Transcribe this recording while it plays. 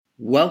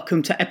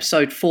Welcome to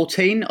episode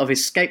 14 of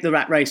Escape the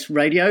Rat Race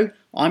Radio.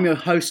 I'm your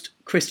host,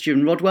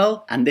 Christian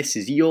Rodwell, and this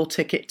is your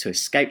ticket to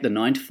escape the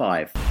 9 to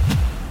 5.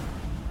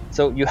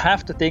 So you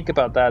have to think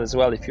about that as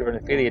well if you're an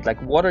affiliate.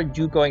 Like, what are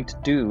you going to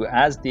do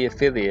as the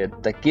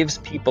affiliate that gives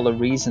people a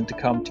reason to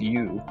come to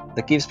you,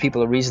 that gives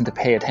people a reason to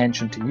pay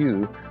attention to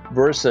you,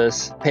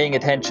 versus paying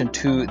attention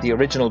to the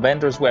original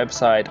vendor's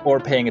website or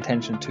paying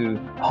attention to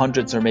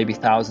hundreds or maybe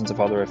thousands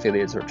of other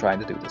affiliates who are trying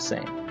to do the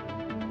same.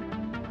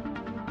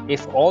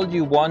 If all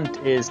you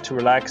want is to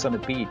relax on a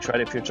beach, right?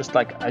 If you're just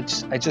like, I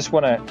just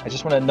want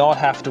to not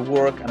have to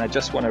work and I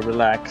just want to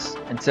relax,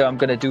 and so I'm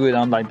going to do an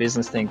online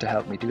business thing to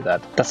help me do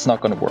that. That's not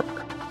going to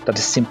work. That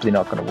is simply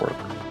not going to work.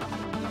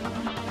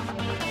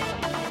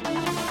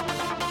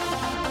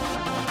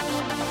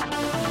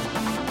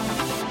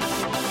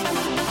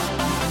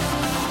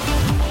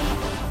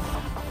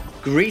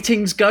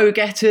 Greetings,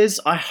 go-getters.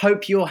 I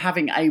hope you're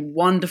having a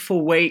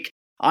wonderful week.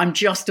 I'm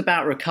just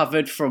about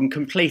recovered from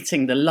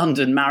completing the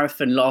London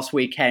Marathon last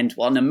weekend.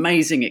 What an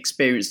amazing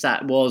experience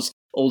that was,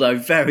 although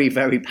very,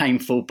 very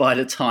painful by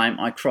the time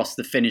I crossed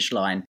the finish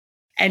line.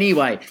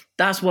 Anyway,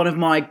 that's one of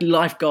my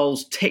life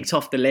goals ticked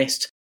off the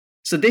list.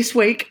 So this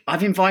week,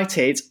 I've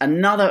invited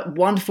another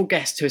wonderful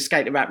guest to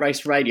Escape the Rat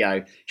Race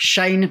Radio,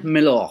 Shane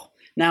Melaugh.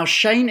 Now,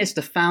 Shane is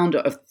the founder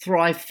of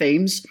Thrive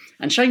Themes,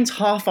 and Shane's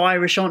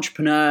half-Irish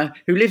entrepreneur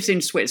who lives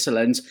in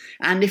Switzerland.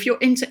 And if you're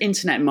into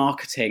internet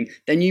marketing,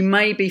 then you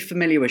may be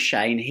familiar with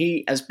Shane.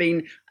 He has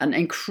been an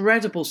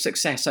incredible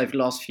success over the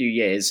last few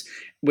years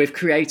with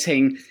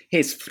creating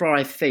his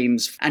Thrive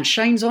Themes. And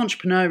Shane's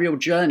entrepreneurial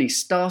journey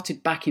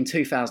started back in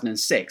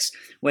 2006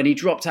 when he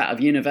dropped out of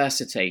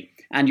university.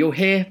 And you'll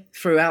hear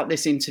throughout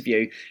this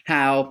interview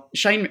how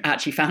Shane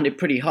actually found it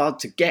pretty hard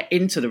to get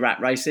into the rat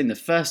race in the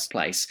first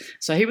place.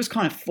 So he was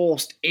kind of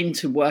forced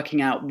into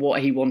working out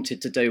what he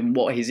wanted to do and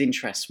what his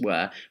interests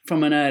were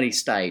from an early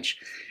stage.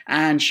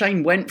 And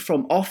Shane went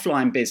from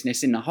offline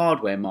business in the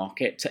hardware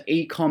market to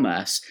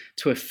e-commerce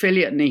to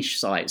affiliate niche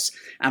sites,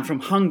 and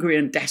from hungry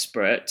and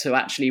desperate to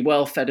actually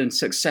well-fed and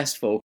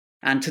successful.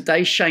 And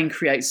today Shane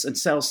creates and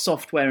sells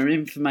software and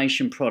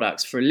information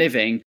products for a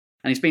living.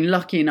 And he's been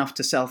lucky enough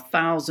to sell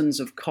thousands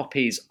of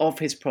copies of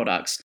his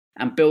products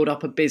and build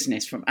up a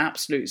business from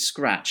absolute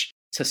scratch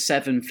to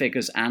 7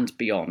 figures and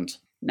beyond.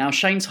 Now,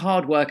 Shane's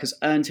hard work has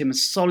earned him a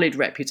solid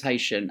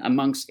reputation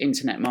amongst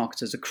internet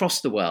marketers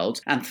across the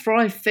world, and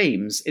Thrive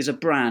Themes is a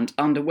brand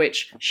under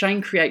which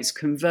Shane creates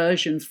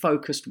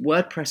conversion-focused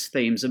WordPress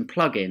themes and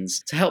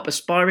plugins to help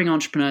aspiring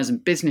entrepreneurs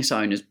and business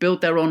owners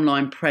build their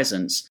online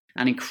presence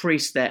and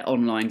increase their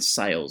online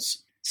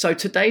sales. So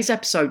today's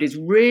episode is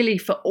really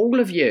for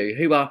all of you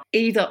who are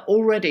either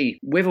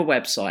already with a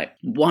website,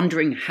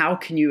 wondering how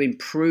can you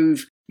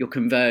improve your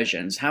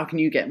conversions, how can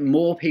you get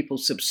more people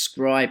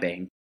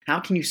subscribing, how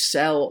can you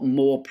sell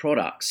more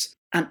products,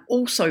 and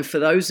also for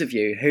those of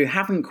you who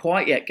haven't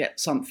quite yet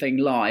get something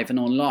live and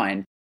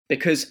online,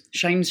 because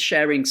Shane's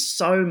sharing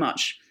so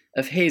much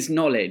of his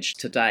knowledge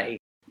today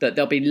that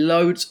there'll be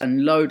loads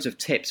and loads of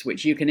tips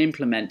which you can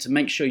implement to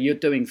make sure you're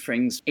doing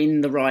things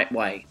in the right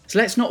way. So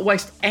let's not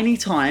waste any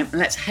time and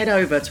let's head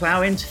over to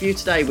our interview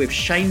today with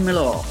Shane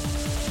Melaugh.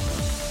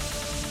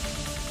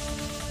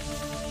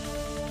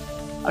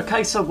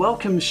 Okay, so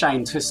welcome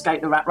Shane to Escape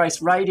the Rat Race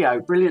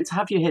Radio. Brilliant to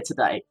have you here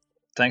today.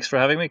 Thanks for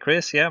having me,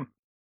 Chris. Yeah.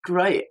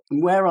 Great.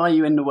 And where are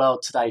you in the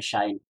world today,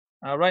 Shane?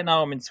 Right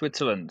now I'm in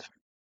Switzerland.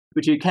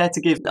 Would you care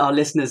to give our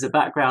listeners a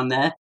background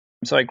there?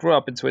 So I grew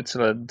up in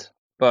Switzerland,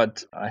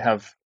 but I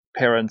have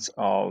parents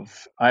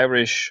of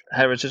Irish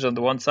heritage on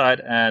the one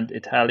side and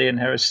Italian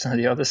heritage on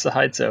the other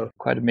side, so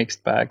quite a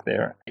mixed bag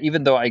there.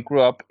 Even though I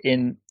grew up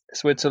in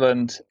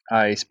Switzerland,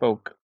 I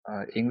spoke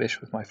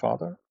English with my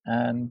father,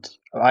 and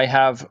I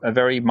have a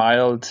very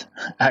mild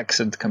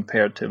accent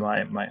compared to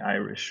my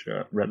Irish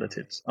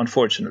relatives,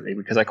 unfortunately,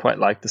 because I quite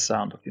like the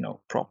sound of,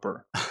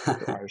 proper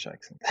Irish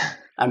accent.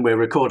 And we're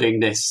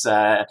recording this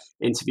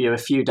interview a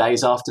few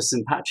days after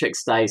St.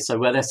 Patrick's Day, so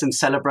were there some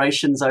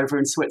celebrations over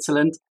in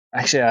Switzerland?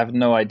 Actually, I have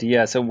no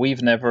idea. So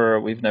we've never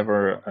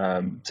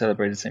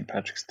celebrated St.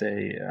 Patrick's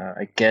Day.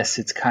 I guess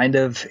it's kind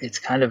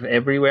of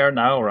everywhere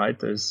now,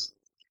 right? You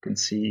can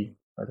see,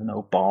 I don't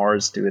know,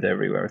 bars do it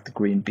everywhere with the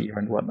green beer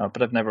and whatnot,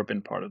 but I've never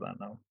been part of that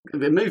now.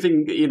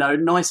 Moving,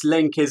 nice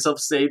link is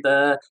obviously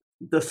the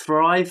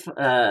Thrive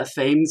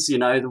themes,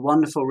 the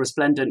wonderful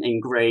resplendent in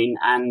green,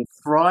 and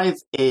Thrive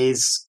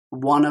is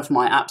one of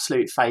my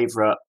absolute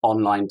favorite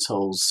online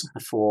tools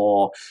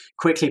for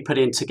quickly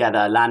putting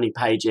together landing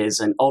pages,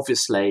 and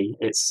obviously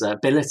its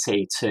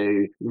ability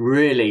to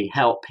really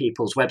help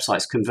people's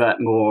websites convert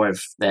more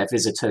of their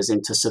visitors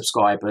into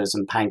subscribers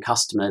and paying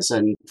customers.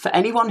 And for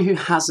anyone who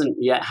hasn't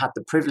yet had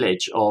the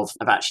privilege of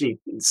actually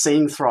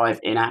seeing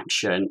Thrive in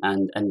action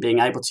and being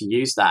able to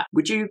use that,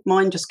 would you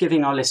mind just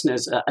giving our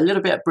listeners a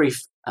little bit of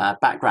brief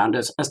background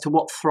as to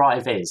what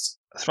Thrive is?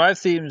 Thrive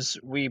Themes,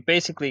 we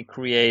basically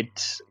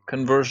create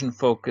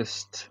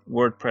conversion-focused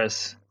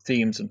WordPress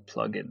themes and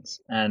plugins.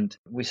 And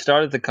we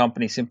started the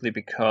company simply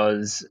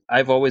because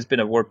I've always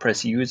been a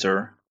WordPress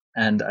user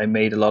and I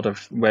made a lot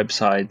of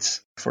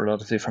websites for a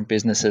lot of different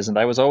businesses. And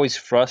I was always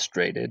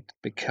frustrated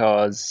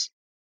because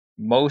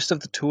most of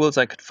the tools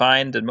I could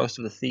find and most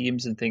of the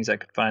themes and things I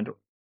could find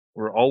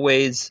were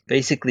always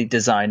basically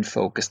design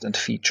focused and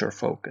feature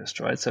focused,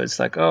 right? So it's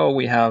like, oh,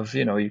 we have,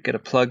 you get a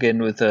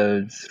plugin with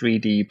a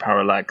 3D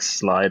parallax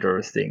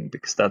slider thing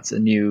because that's a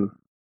new,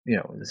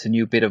 it's a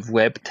new bit of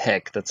web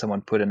tech that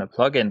someone put in a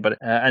plugin. But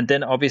and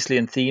then obviously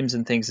in themes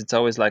and things, it's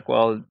always like,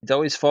 well, it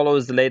always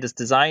follows the latest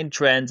design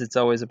trends. It's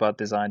always about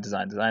design,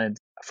 design, design. And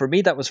for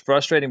me, that was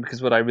frustrating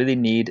because what I really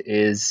need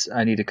is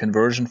I need a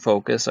conversion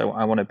focus. I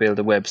want to build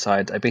a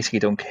website. I basically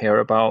don't care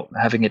about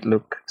having it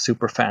look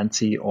super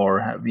fancy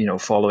or,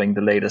 following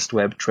the latest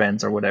web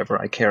trends or whatever.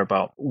 I care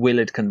about, will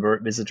it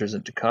convert visitors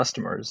into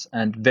customers?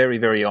 And very,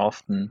 very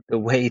often, the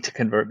way to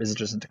convert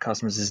visitors into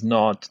customers is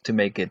not to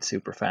make it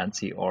super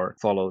fancy or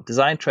follow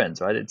design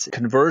trends, right? It's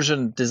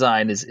conversion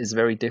design is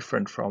very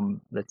different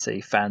from, let's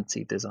say,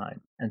 fancy design.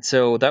 And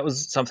so that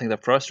was something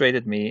that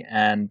frustrated me.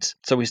 And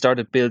so we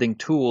started building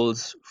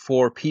tools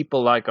for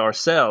people like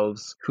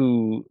ourselves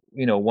who,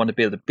 want to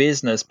build a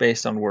business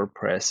based on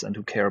WordPress and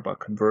who care about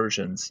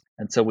conversions.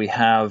 And so we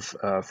have,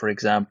 for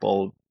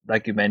example,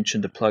 like you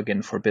mentioned, a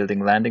plugin for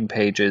building landing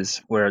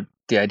pages where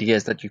the idea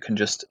is that you can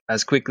just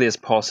as quickly as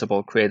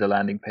possible create a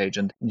landing page.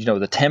 And,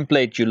 the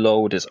template you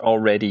load has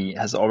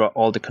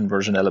all the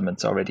conversion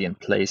elements already in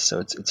place. So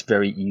it's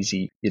very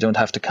easy. You don't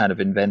have to kind of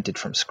invent it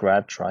from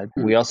scratch, right?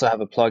 We also have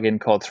a plugin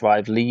called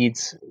Thrive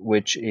Leads,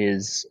 which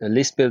is a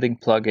list building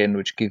plugin,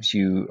 which gives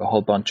you a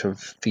whole bunch of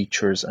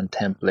features and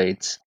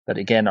templates that,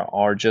 again,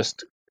 are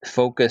just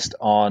focused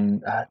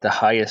on the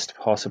highest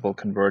possible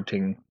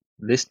converting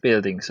list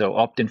building, so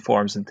opt-in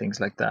forms and things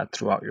like that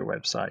throughout your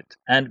website,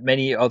 and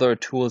many other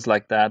tools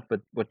like that.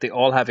 But what they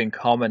all have in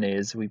common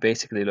is we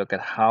basically look at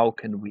how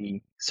can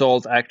we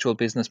solve actual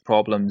business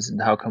problems and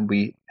how can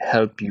we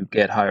help you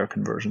get higher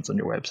conversions on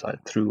your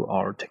website through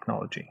our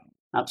technology.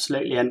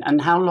 Absolutely.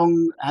 And how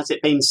long has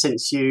it been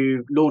since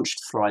you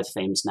launched Thrive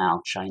Themes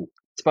now, Shane?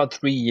 It's about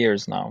 3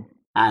 years now.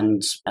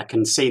 And I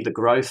can see the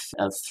growth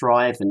of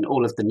Thrive and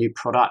all of the new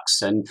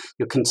products, and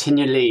you're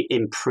continually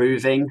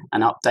improving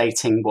and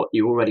updating what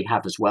you already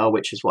have as well,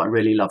 which is what I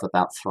really love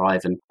about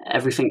Thrive. And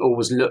everything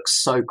always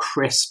looks so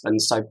crisp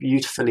and so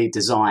beautifully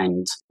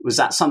designed. Was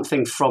that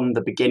something from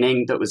the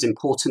beginning that was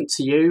important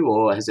to you,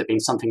 or has it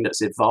been something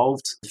that's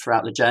evolved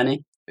throughout the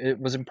journey? It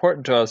was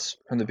important to us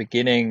from the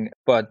beginning,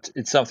 but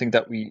it's something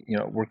that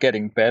we're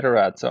getting better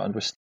at. So, and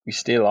we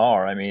still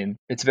are. I mean,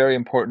 it's very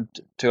important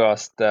to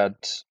us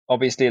that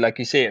obviously, like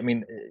you say, I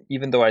mean,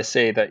 even though I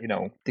say that,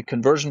 the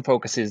conversion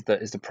focus is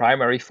the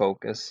primary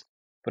focus,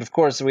 but of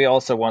course, we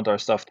also want our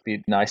stuff to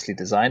be nicely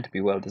designed, to be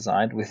well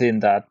designed within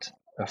that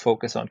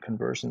focus on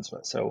conversions.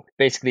 So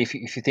basically, if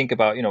you think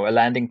about, a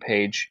landing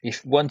page,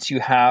 if once you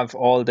have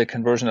all the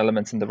conversion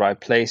elements in the right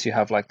place, you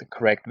have like the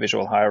correct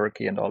visual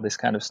hierarchy and all this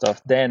kind of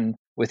stuff, then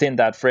within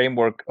that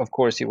framework, of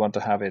course, you want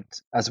to have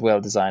it as well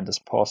designed as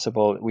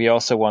possible. We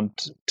also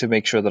want to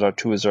make sure that our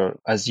tools are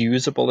as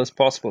usable as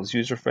possible, as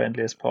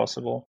user-friendly as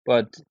possible.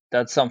 But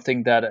that's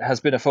something that has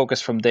been a focus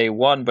from day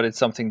one, but it's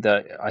something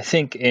that I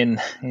think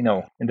in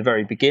the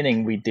very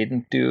beginning, we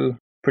didn't do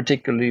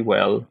particularly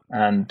well,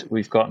 and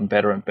we've gotten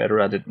better and better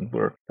at it, and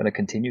we're going to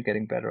continue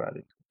getting better at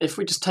it. If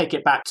we just take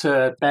it back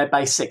to bare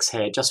basics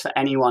here, just for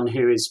anyone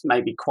who is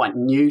maybe quite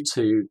new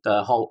to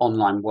the whole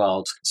online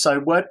world. So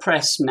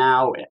WordPress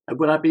now,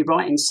 would I be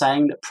right in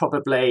saying that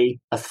probably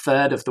a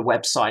third of the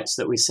websites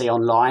that we see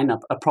online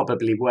are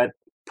probably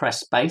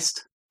WordPress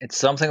based? It's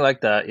something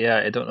like that.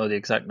 Yeah, I don't know the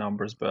exact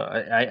numbers, but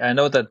I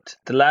know that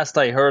the last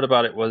I heard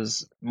about it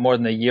was more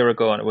than a year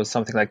ago, and it was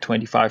something like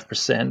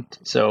 25%.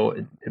 So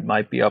it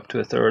might be up to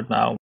a third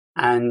now.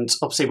 And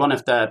obviously one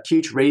of the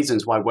huge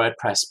reasons why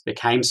WordPress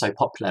became so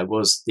popular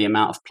was the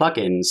amount of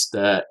plugins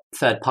that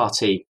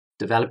third-party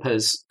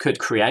developers could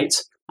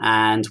create,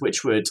 and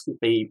which would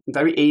be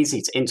very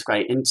easy to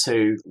integrate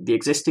into the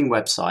existing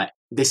website.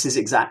 This is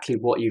exactly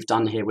what you've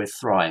done here with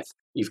Thrive.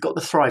 You've got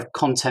the Thrive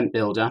content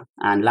builder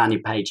and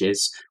landing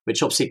pages,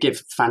 which obviously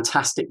give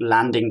fantastic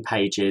landing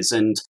pages.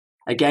 And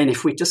again,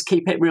 if we just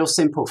keep it real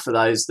simple for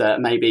those that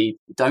maybe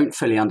don't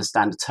fully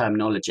understand the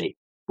terminology,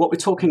 what we're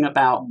talking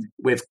about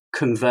with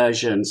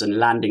conversions and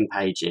landing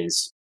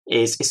pages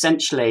is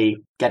essentially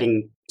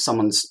getting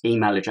someone's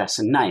email address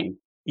and name.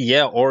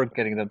 Yeah, or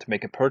getting them to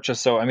make a purchase.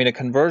 So, I mean, a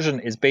conversion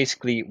is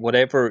basically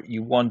whatever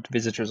you want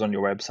visitors on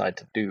your website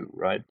to do,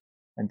 right?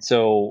 And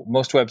so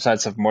most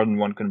websites have more than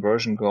one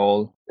conversion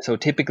goal. So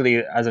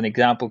typically, as an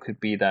example, could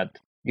be that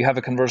you have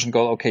a conversion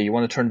goal. Okay, you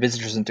want to turn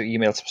visitors into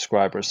email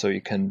subscribers so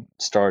you can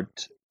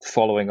start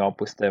following up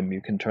with them. You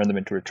can turn them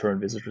into return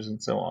visitors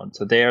and so on.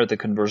 So there, the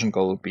conversion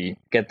goal would be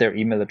get their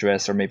email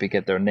address, or maybe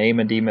get their name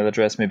and email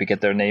address, maybe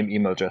get their name,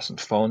 email address, and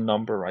phone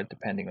number, right,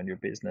 depending on your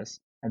business.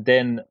 And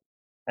then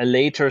a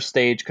later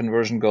stage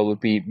conversion goal would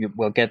be,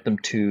 well, get them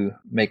to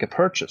make a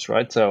purchase,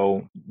 right?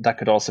 So that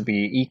could also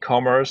be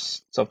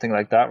e-commerce, something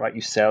like that, right?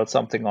 You sell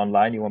something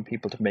online, you want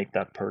people to make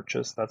that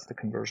purchase. That's the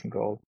conversion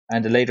goal.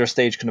 And a later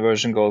stage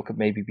conversion goal could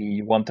maybe be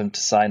you want them to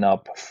sign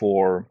up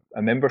for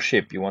a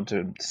membership. You want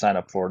to sign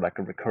up for like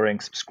a recurring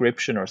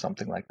subscription or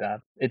something like that.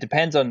 It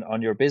depends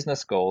on your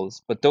business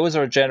goals, but those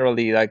are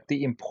generally like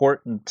the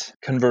important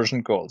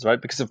conversion goals,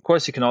 right? Because of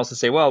course you can also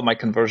say, well, my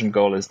conversion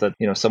goal is that,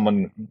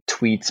 someone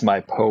tweets my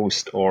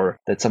post or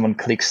that someone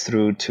clicks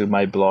through to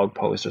my blog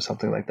post or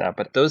something like that.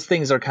 But those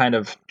things are kind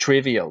of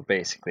trivial,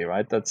 basically,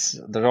 right?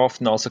 They're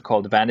often also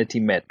called vanity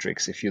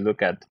metrics. If you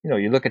look at,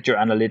 you look at your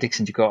analytics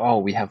and you go, oh,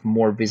 we have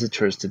more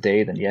visitors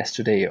today than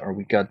yesterday, or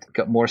we got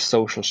more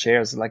social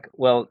shares. Like,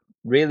 well,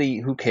 really,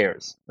 who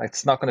cares? Like,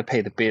 it's not going to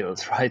pay the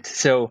bills, right?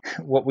 So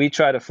what we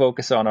try to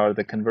focus on are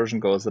the conversion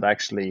goals that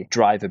actually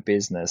drive a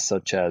business,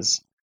 such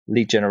as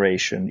lead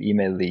generation,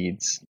 email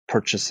leads,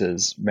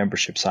 purchases,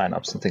 membership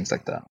signups, and things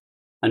like that.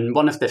 And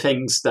one of the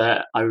things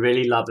that I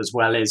really love as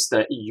well is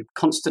that you're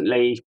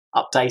constantly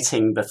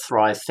updating the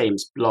Thrive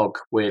Themes blog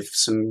with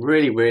some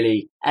really,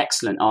 really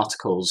excellent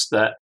articles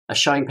that are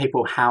showing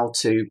people how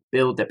to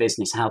build their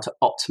business, how to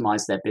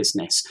optimize their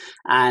business.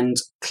 And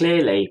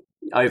clearly,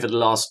 over the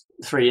last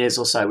 3 years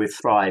or so with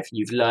Thrive,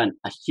 you've learned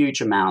a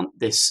huge amount.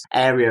 This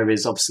area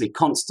is obviously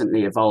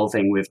constantly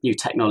evolving with new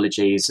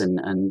technologies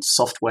and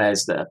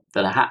softwares that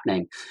are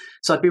happening.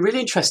 So I'd be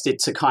really interested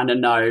to kind of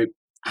know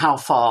how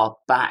far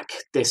back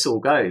this all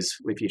goes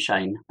with you,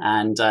 Shane.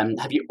 And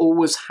have you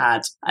always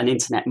had an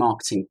internet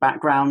marketing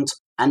background?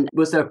 And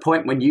was there a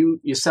point when you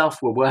yourself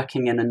were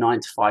working in a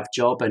 9-to-5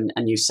 job and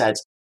you said,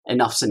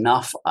 enough's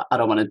enough, I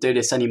don't want to do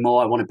this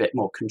anymore, I want a bit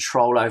more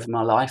control over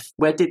my life?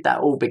 Where did that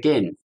all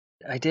begin?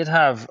 I did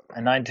have a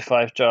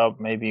 9-to-5 job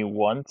maybe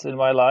once in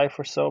my life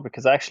or so,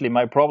 because actually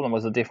my problem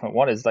was a different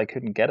one, is I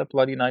couldn't get a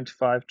bloody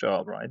 9-to-5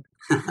 job, right?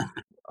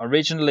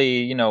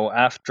 Originally,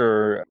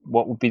 after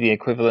what would be the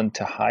equivalent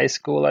to high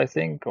school, I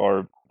think,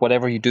 or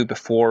whatever you do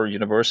before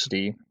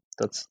university,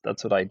 that's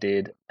what I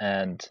did.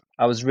 And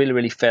I was really,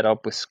 really fed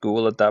up with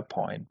school at that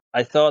point.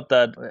 I thought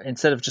that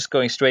instead of just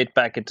going straight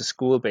back into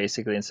school,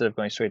 basically, instead of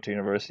going straight to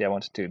university, I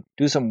wanted to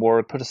do some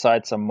work, put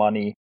aside some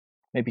money,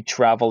 maybe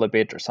travel a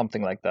bit or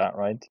something like that,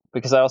 right?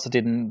 Because I also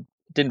didn't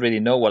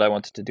really know what I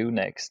wanted to do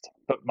next.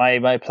 But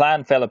my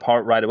plan fell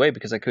apart right away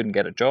because I couldn't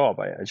get a job.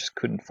 I just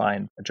couldn't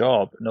find a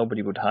job.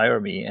 Nobody would hire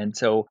me. And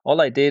so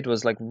all I did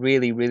was like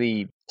really,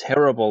 really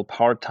terrible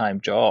part-time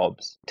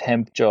jobs,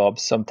 temp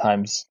jobs,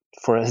 sometimes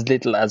for as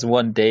little as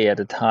one day at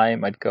a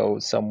time. I'd go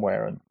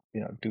somewhere and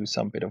do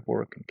some bit of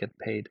work and get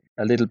paid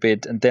a little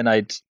bit, and then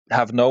I'd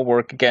have no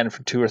work again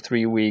for 2 or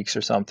 3 weeks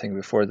or something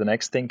before the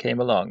next thing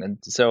came along. And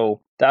so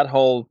that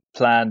whole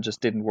plan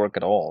just didn't work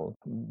at all.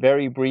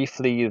 Very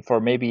briefly, for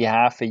maybe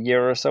half a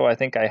year or so, I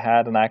think I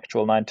had an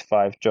actual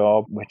 9-to-5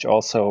 job, which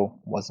also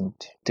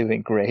wasn't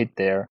doing great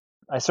there.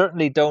 I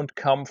certainly don't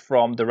come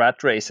from the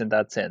rat race in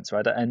that sense,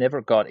 right? I never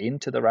got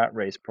into the rat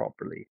race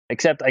properly,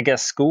 except I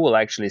guess school.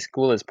 Actually,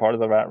 school is part of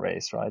the rat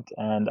race, right?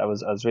 And I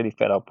was really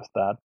fed up with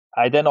that.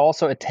 I then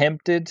also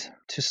attempted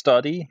to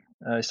study.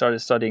 I started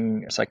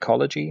studying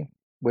psychology,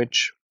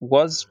 which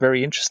was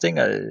very interesting.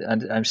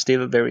 And I'm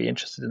still very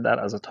interested in that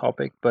as a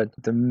topic. But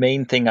the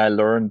main thing I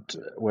learned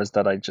was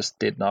that I just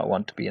did not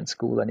want to be in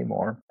school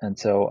anymore. And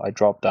so I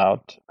dropped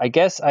out. I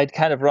guess I'd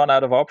kind of run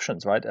out of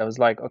options, right? I was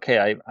like,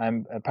 okay,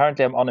 I'm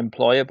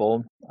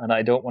unemployable and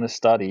I don't want to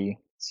study.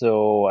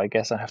 So I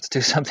guess I have to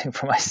do something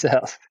for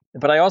myself.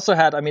 But I also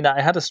had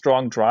a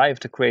strong drive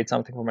to create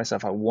something for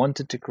myself. I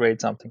wanted to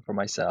create something for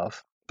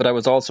myself. But I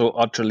was also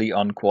utterly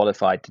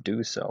unqualified to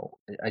do so.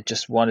 I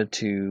just wanted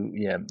to,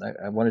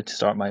 I wanted to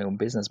start my own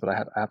business, but I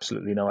had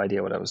absolutely no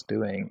idea what I was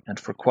doing. And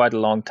for quite a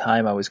long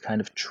time, I was kind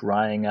of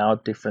trying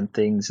out different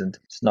things and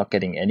just not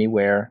getting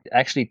anywhere. It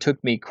actually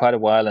took me quite a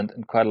while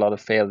and quite a lot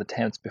of failed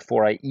attempts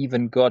before I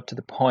even got to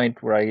the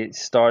point where I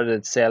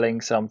started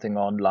selling something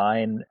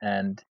online.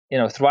 And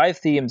Thrive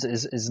Themes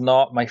is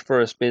not my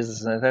first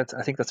business. And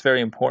I think that's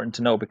very important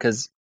to know,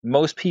 because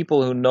most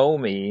people who know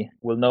me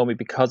will know me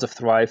because of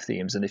Thrive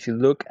Themes. And if you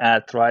look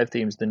at Thrive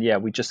Themes, then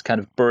we just kind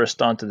of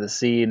burst onto the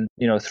scene,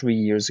 3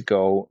 years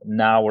ago.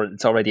 Now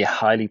it's already a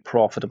highly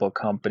profitable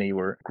company.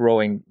 We're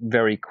growing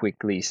very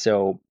quickly.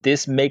 So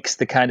this makes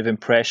the kind of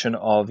impression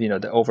of,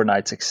 the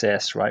overnight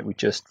success, right? We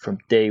just, from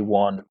day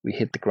one, we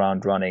hit the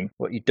ground running.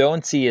 What you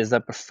don't see is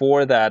that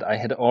before that, I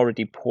had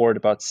already poured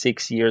about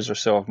 6 years or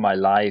so of my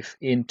life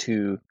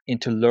into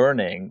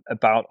learning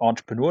about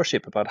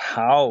entrepreneurship, about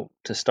how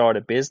to start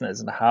a business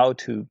and how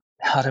to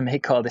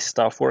make all this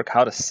stuff work,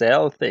 how to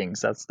sell things.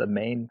 That's the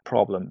main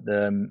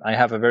problem. I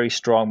have a very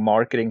strong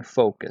marketing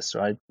focus,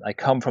 right? I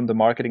come from the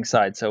marketing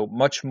side, so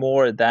much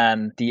more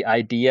than the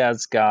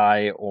ideas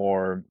guy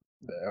or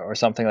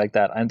something like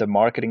that. I'm the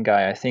marketing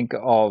guy. I think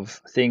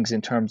of things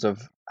in terms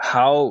of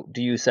how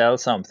do you sell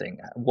something?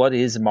 What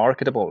is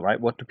marketable,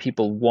 right? What do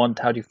people want?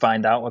 How do you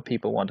find out what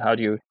people want? How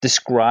do you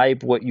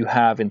describe what you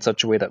have in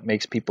such a way that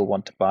makes people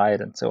want to buy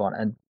it and so on?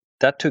 And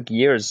that took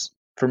years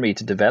for me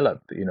to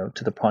develop,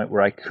 to the point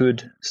where I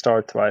could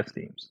start Thrive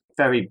Themes.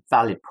 Very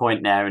valid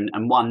point there,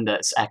 and one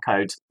that's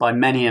echoed by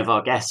many of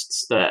our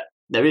guests, that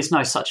there is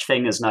no such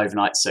thing as an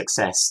overnight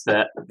success,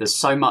 that there's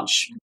so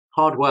much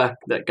hard work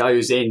that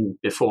goes in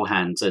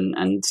beforehand.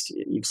 And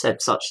you've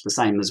said such the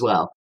same as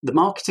well. The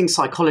marketing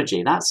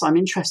psychology, I'm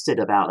interested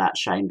about that,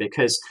 Shane,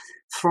 because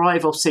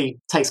Thrive obviously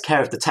takes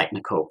care of the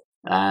technical.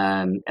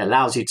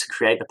 Allows you to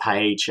create the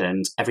page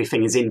and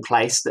everything is in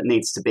place that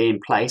needs to be in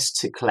place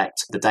to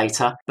collect the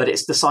data. But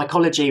it's the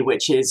psychology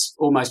which is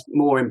almost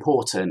more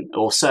important,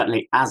 or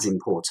certainly as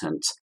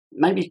important.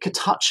 Maybe you could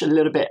touch a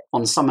little bit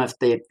on some of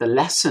the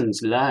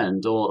lessons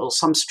learned, or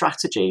some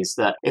strategies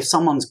that if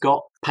someone's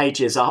got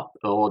pages up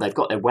or they've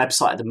got their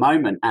website at the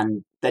moment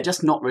and they're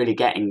just not really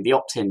getting the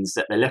opt-ins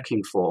that they're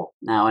looking for.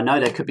 Now, I know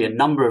there could be a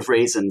number of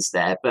reasons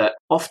there, but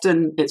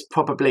often it's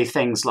probably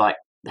things like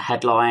the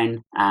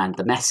headline and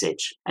the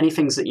message. Any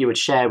things that you would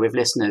share with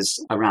listeners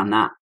around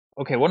that?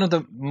 Okay, one of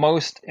the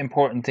most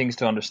important things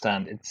to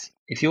understand, it's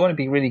if you want to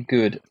be really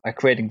good at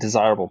creating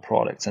desirable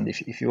products, and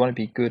if you want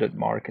to be good at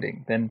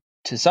marketing, then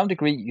to some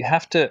degree you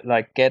have to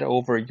get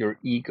over your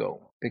ego,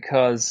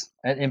 because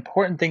an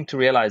important thing to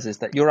realize is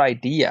that your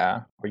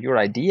idea or your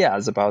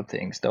ideas about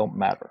things don't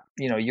matter.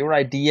 Your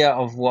idea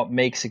of what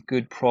makes a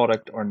good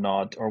product or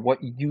not, or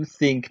what you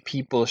think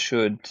people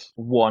should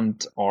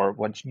want, or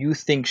what you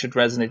think should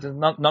resonate,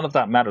 none of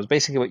that matters.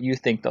 Basically, what you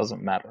think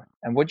doesn't matter.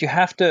 And what you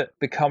have to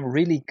become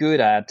really good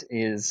at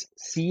is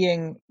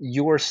seeing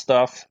your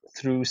stuff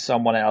through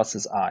someone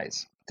else's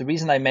eyes. The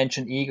reason I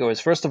mention ego is,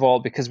 first of all,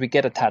 because we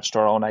get attached to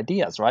our own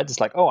ideas, right? It's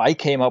like, oh, I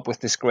came up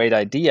with this great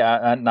idea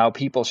and now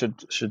people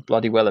should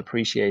bloody well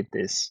appreciate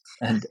this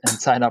and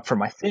sign up for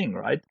my thing,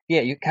 right?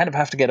 Yeah, you kind of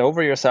have to get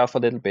over yourself a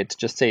little bit to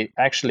just say,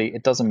 actually,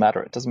 it doesn't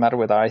matter. It doesn't matter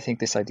whether I think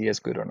this idea is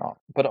good or not.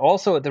 But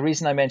also, the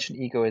reason I mention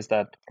ego is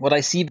that what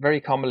I see very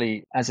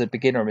commonly as a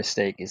beginner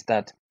mistake is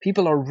that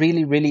people are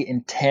really, really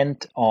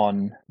intent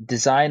on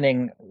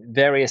designing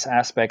various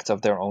aspects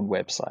of their own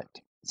website.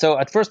 So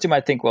at first you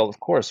might think, well, of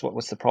course,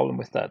 what's the problem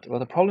with that? Well,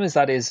 the problem is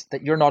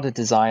that you're not a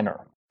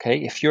designer.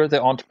 Okay, if you're the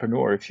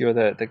entrepreneur, if you're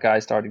the guy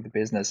starting the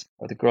business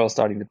or the girl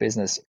starting the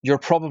business, you're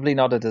probably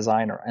not a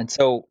designer. And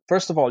so,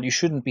 first of all, you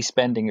shouldn't be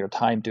spending your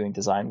time doing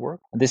design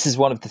work. And this is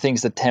one of the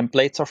things that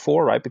templates are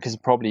for, right? Because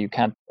probably you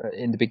can't,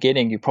 in the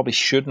beginning, you probably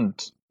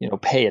shouldn't,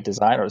 pay a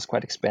designer. It's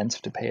quite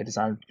expensive to pay a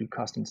designer to do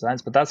custom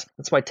designs. But that's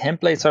why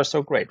templates are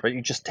so great, right?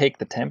 You just take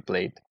the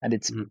template and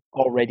it's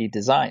already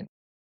designed.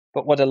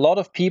 But what a lot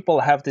of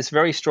people have this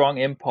very strong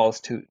impulse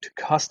to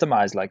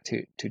customize,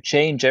 to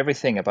change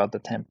everything about the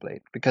template,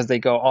 because they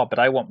go, oh, but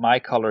I want my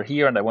color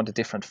here and I want a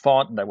different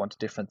font and I want a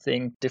different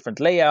thing, different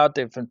layout,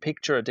 different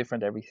picture, a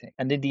different everything.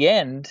 And in the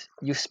end,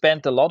 you've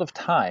spent a lot of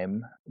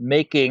time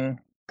making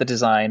the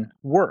design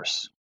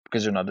worse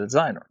because you're not a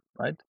designer,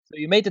 right? So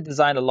you made the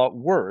design a lot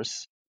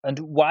worse. And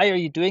why are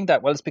you doing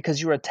that? Well, it's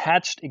because you're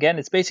attached, again,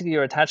 it's basically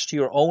you're attached to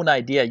your own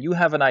idea. You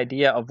have an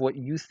idea of what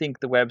you think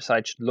the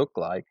website should look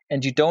like.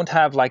 And you don't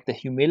have the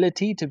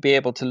humility to be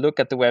able to look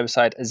at the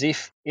website as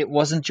if it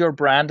wasn't your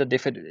brand and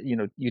if it,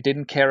 you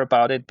didn't care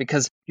about it,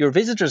 because your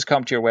visitors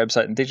come to your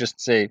website and they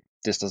just say,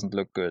 this doesn't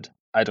look good.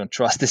 I don't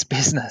trust this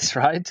business,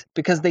 right?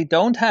 Because they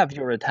don't have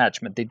your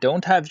attachment. They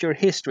don't have your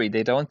history.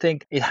 They don't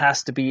think it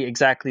has to be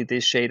exactly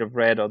this shade of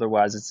red,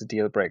 otherwise it's a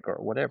deal breaker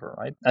or whatever,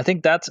 right? I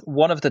think that's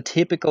one of the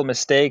typical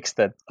mistakes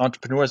that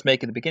entrepreneurs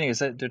make in the beginning, is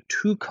that they're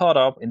too caught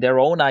up in their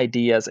own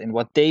ideas, in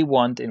what they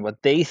want, in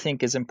what they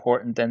think is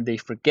important, and they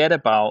forget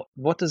about,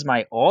 what does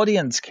my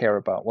audience care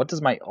about? What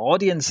does my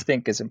audience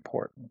think is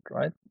important,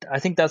 right? I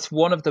think that's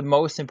one of the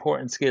most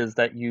important skills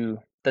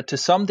that to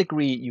some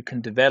degree you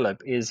can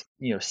develop is,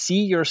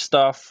 see your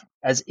stuff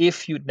as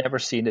if you'd never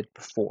seen it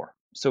before.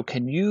 So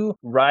can you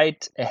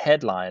write a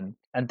headline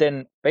and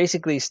then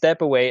basically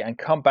step away and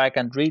come back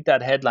and read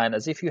that headline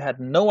as if you had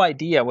no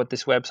idea what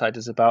this website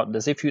is about and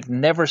as if you'd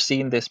never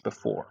seen this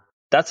before?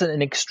 That's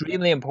an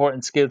extremely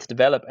important skill to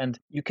develop. And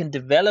you can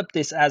develop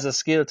this as a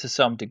skill to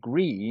some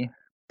degree,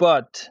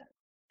 but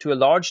to a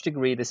large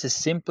degree, this is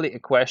simply a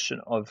question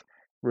of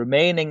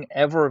remaining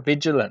ever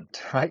vigilant,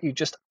 right? You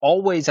just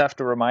always have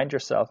to remind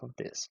yourself of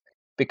this,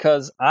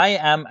 because I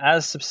am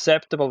as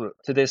susceptible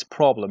to this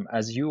problem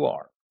as you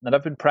are. And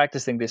I've been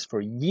practicing this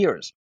for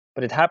years,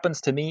 but it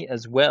happens to me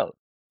as well.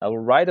 I will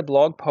write a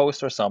blog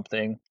post or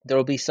something. There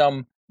will be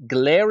some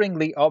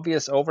glaringly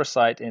obvious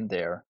oversight in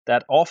there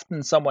that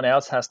often someone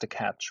else has to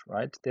catch,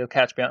 right? They'll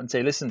catch me out and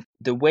say, listen,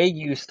 the way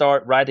you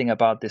start writing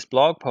about this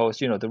blog post,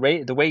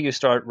 the way you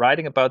start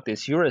writing about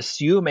this, you're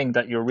assuming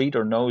that your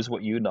reader knows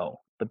what you know,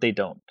 but they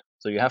don't.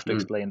 So you have to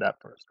explain that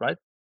first, right?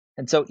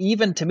 And so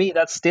even to me,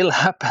 that still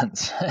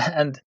happens.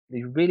 And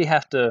you really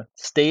have to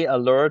stay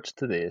alert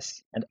to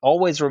this and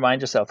always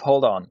remind yourself,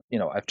 hold on,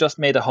 I've just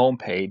made a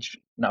homepage.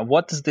 Now,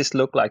 what does this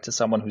look like to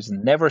someone who's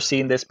never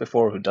seen this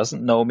before, who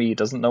doesn't know me,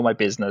 doesn't know my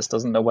business,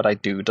 doesn't know what I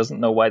do, doesn't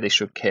know why they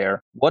should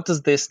care? What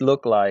does this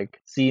look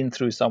like seen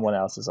through someone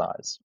else's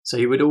eyes? So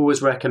you would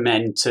always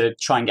recommend to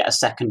try and get a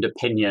second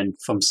opinion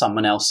from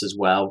someone else as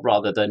well,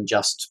 rather than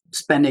just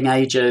spending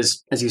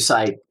ages, as you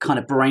say, kind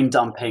of brain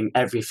dumping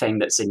everything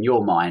that's in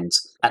your mind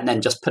and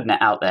then just putting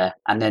it out there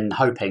and then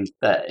hoping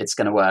that it's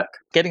going to work.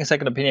 Getting a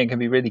second opinion can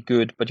be really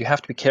good, but you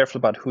have to be careful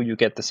about who you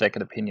get the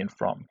second opinion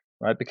from,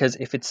 right? Because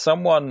if it's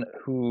someone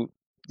who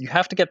you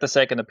have to get the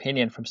second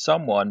opinion from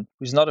someone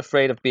who's not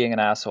afraid of being an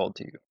asshole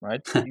to you,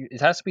 right?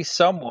 It has to be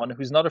someone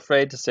who's not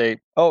afraid to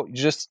say, oh, you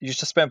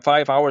just spent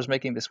 5 hours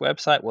making this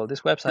website. Well,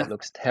 this website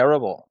looks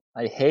terrible.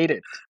 I hate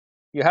it.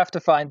 You have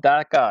to find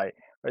that guy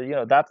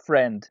or, that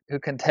friend who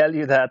can tell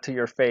you that to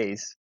your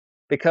face.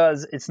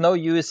 Because it's no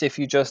use if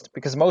you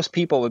because most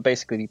people would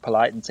basically be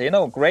polite and say,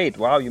 no, great,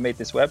 wow, you made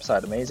this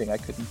website amazing. I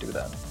couldn't do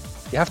that.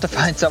 You have to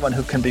find someone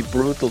who can be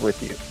brutal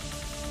with you.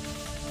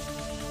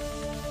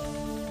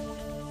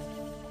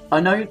 I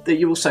know that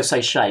you also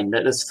say, Shane,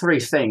 that there's 3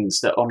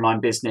 things that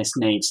online business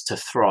needs to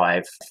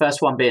thrive.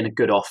 First one being a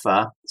good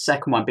offer,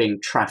 second one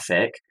being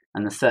traffic,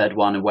 and the third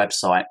one a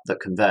website that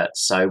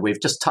converts. So we've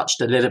just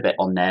touched a little bit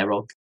on there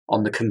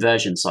on the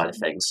conversion side of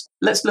things.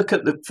 Let's look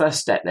at the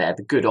first step there,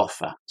 the good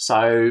offer.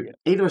 So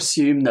either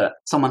assume that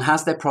someone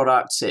has their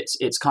products,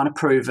 it's kind of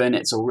proven,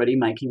 it's already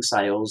making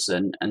sales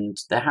and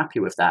they're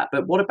happy with that.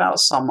 But what about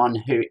someone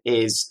who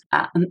is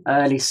at an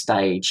early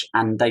stage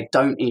and they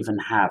don't even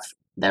have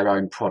their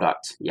own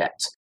product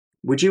yet?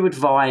 Would you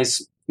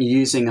advise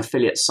using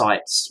affiliate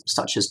sites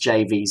such as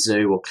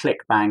JVZoo or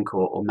ClickBank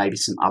or maybe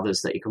some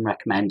others that you can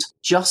recommend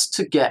just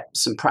to get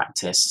some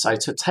practice? So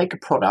to take a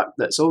product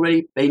that's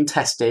already been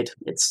tested,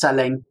 it's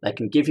selling, they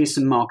can give you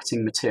some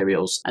marketing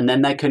materials, and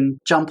then they can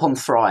jump on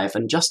Thrive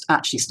and just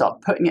actually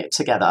start putting it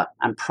together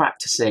and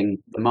practicing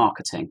the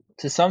marketing.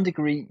 To some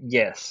degree,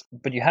 yes.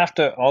 But you have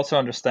to also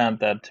understand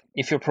that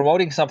if you're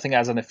promoting something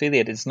as an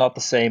affiliate, it's not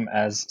the same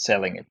as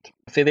selling it.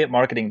 Affiliate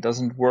marketing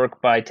doesn't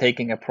work by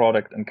taking a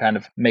product and kind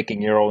of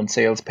making your own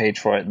sales page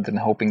for it and then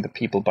hoping that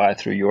people buy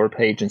through your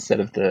page instead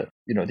of the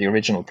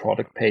original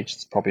product page.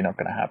 It's probably not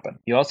going to happen.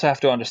 You also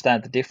have to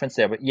understand the difference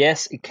there. But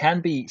yes, it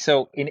can be.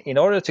 So in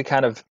order to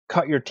kind of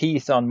cut your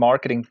teeth on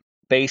marketing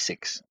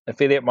basics,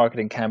 affiliate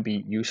marketing can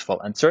be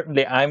useful. And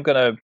certainly I'm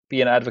going to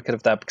be an advocate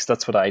of that because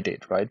that's what I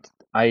did, right?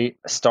 I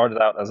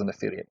started out as an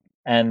affiliate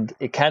and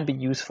it can be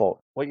useful.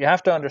 What you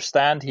have to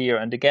understand here,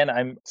 and again,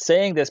 I'm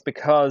saying this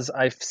because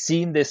I've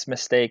seen this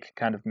mistake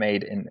kind of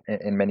made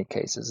in many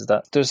cases, is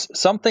that there's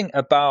something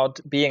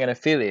about being an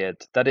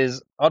affiliate that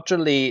is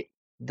utterly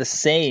the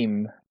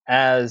same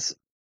as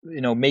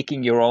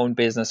making your own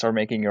business or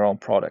making your own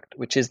product,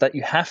 which is that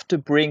you have to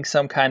bring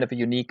some kind of a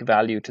unique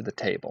value to the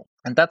table.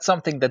 And that's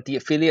something that the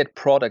affiliate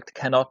product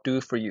cannot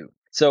do for you.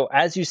 So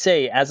as you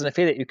say, as an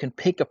affiliate, you can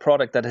pick a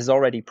product that has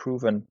already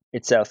proven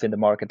itself in the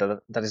market,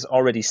 that is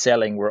already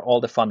selling, where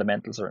all the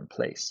fundamentals are in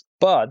place.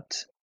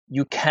 But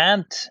you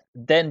can't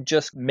then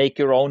just make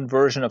your own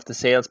version of the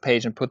sales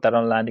page and put that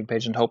on a landing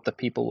page and hope that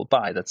people will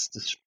buy. That's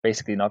just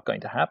basically not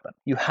going to happen.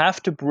 You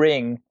have to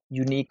bring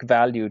unique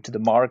value to the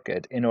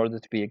market in order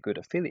to be a good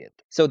affiliate.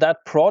 So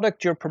that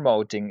product you're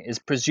promoting is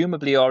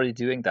presumably already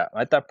doing that,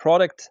 right? That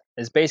product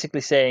is basically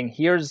saying,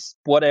 here's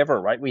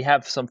whatever, right? We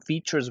have some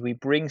features, we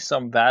bring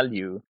some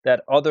value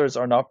that others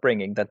are not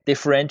bringing, that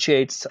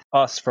differentiates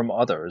us from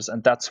others.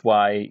 And that's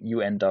why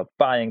you end up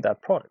buying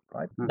that product,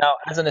 right? Now,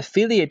 as an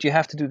affiliate, you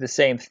have to do the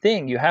same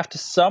thing. You have to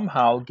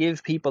somehow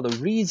give people a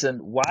reason.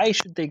 Why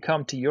should they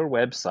come to your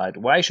website?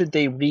 Why should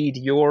they read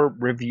your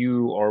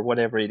review or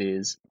whatever it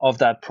is of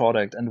that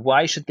product? And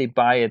why should they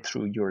buy it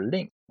through your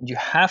link? You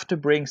have to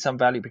bring some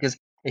value, because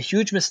a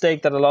huge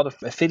mistake that a lot of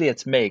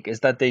affiliates make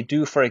is that they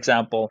do, for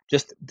example,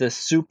 just the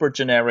super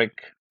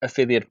generic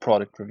affiliate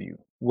product review,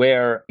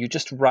 where you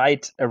just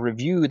write a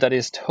review that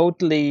is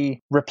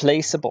totally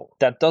replaceable,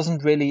 that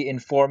doesn't really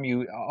inform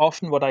you.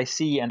 Often what I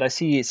see, and I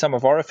see some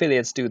of our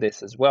affiliates do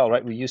this as well,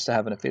 right? We used to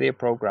have an affiliate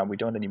program. We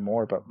don't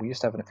anymore, but we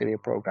used to have an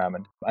affiliate program.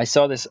 And I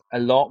saw this a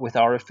lot with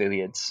our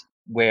affiliates,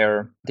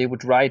 where they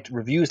would write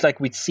reviews,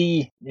 like we'd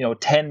see,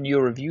 10 new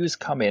reviews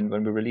come in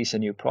when we release a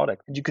new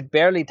product. And you could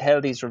barely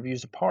tell these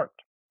reviews apart,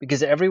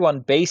 because everyone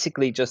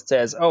basically just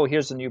says, oh,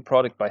 here's a new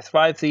product by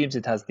Thrive Themes.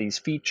 It has these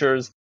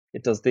features.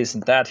 It does this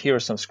and that. Here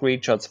are some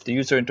screenshots of the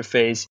user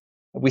interface.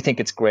 We think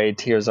it's great.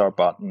 Here's our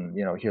button.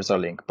 Here's our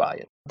link. Buy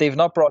it. They've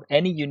not brought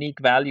any unique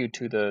value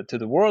to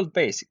the world,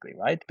 basically,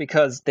 right?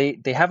 Because they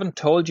haven't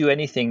told you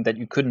anything that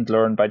you couldn't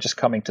learn by just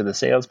coming to the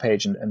sales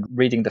page and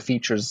reading the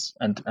features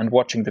and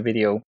watching the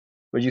video,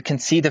 where you can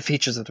see the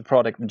features of the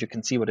product and you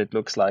can see what it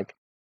looks like.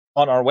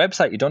 On our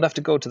website, you don't have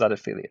to go to that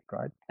affiliate,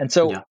 right? And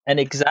so an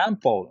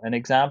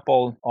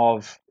example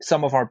of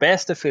some of our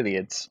best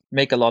affiliates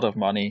make a lot of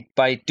money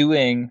by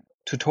doing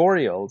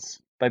tutorials,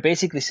 by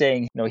basically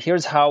saying,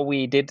 here's how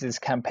we did this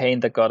campaign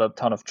that got a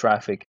ton of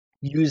traffic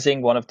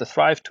using one of the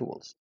Thrive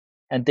tools.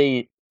 And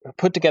they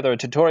put together a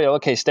tutorial.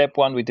 Okay, step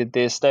 1, we did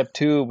this. Step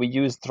 2, we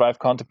used Thrive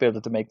Content Builder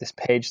to make this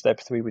page.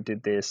 Step 3, we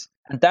did this.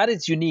 And that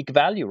is unique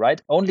value,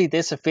 right? Only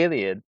this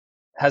affiliate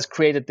has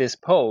created this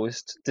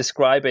post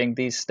describing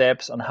these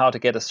steps on how to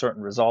get a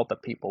certain result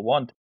that people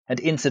want. And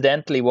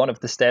incidentally, one of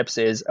the steps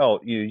is,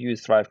 you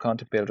use Thrive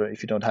Content Builder.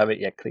 If you don't have it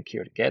yet, click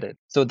here to get it.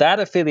 So that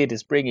affiliate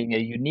is bringing a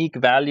unique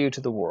value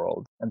to the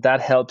world, and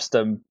that helps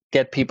them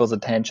get people's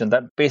attention.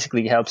 That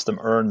basically helps them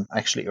earn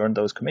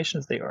those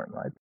commissions they earn,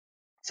 right?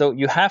 So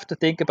you have to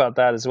think about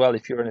that as well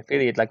if you're an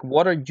affiliate. Like,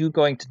 what are you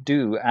going to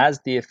do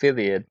as the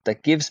affiliate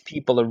that gives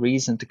people a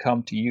reason to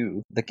come to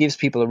you, that gives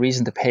people a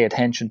reason to pay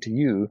attention to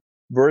you,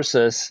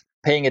 versus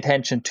paying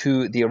attention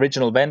to the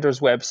original vendor's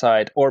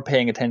website or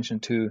paying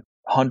attention to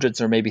hundreds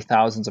or maybe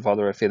thousands of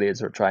other affiliates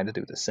who are trying to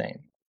do the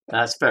same.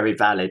 That's very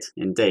valid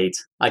indeed.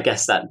 I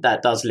guess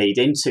that does lead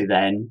into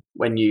then,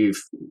 when you've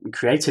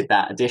created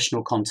that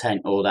additional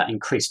content or that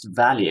increased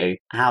value,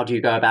 how do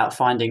you go about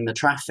finding the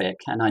traffic?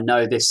 And I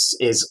know this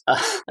is,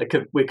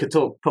 we could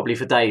talk probably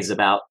for days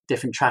about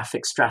different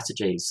traffic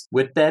strategies.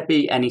 Would there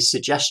be any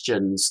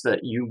suggestions that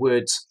you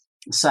would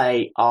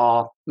say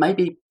are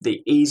maybe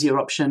the easier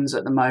options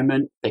at the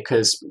moment?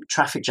 Because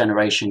traffic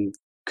generation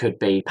could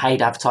be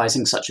paid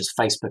advertising such as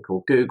Facebook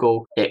or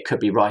Google. It could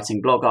be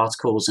writing blog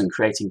articles and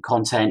creating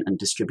content and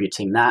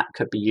distributing that.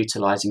 Could be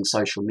utilizing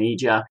social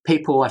media.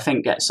 People, I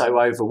think, get so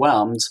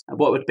overwhelmed.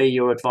 What would be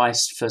your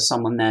advice for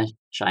someone there,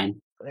 Shane?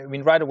 I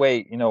mean, right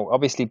away,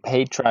 obviously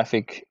paid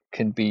traffic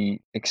can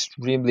be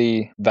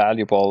extremely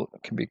valuable,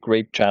 can be a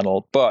great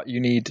channel, but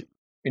you need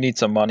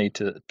some money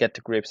to get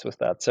to grips with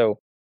that. So,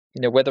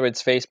 whether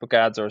it's Facebook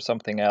ads or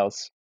something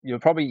else, you'll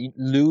probably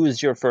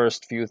lose your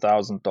first few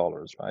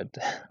 $1,000s, right,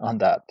 on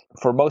that.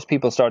 For most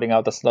people starting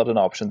out, that's not an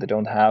option. They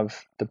don't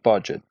have the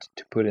budget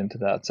to put into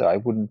that. So I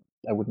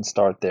wouldn't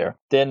start there.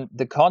 Then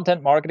the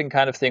content marketing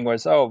kind of thing where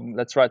it's,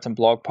 let's write some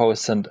blog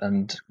posts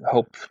and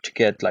hope to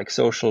get like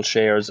social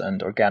shares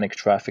and organic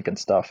traffic and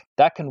stuff.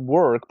 That can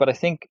work, but I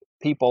think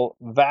people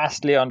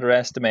vastly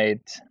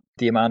underestimate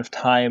the amount of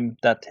time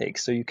that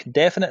takes. So you can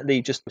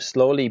definitely just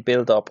slowly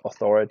build up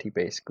authority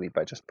basically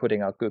by just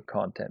putting out good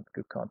content,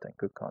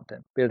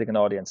 building an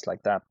audience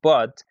like that.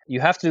 But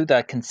you have to do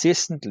that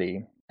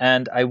consistently.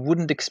 And I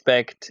wouldn't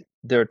expect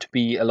there to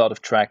be a lot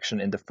of traction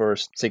in the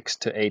first 6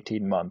 to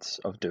 18 months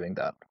of doing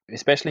that,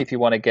 especially if you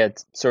want to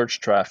get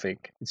search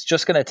traffic. It's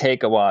just going to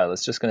take a while.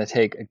 It's just going to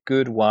take a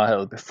good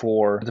while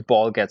before the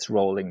ball gets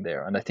rolling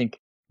there. And I think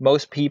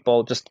most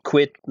people just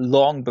quit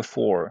long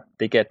before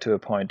they get to a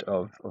point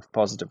of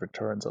positive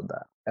returns on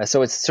that.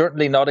 So it's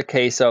certainly not a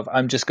case of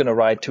I'm just going to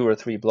write 2 or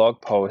 3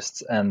 blog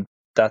posts and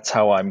that's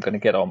how I'm going to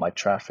get all my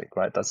traffic,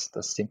 right? That's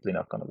simply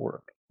not going to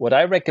work. What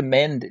I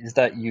recommend is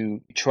that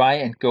you try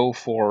and go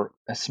for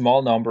a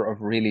small number of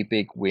really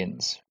big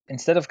wins.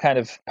 Instead of kind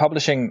of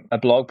publishing a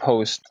blog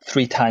post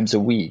 3 times a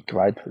week,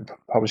 right?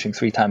 Publishing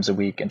 3 times a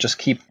week and just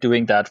keep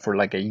doing that for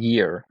like a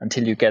year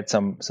until you get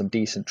some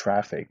decent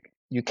traffic.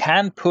 You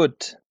can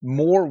put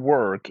more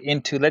work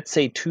into, let's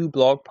say, 2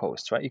 blog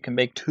posts, right? You can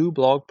make 2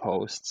 blog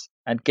posts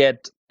and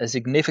get a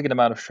significant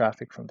amount of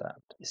traffic from that.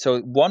 So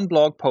 1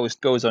 blog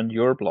post goes on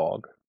your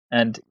blog,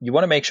 and you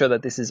want to make sure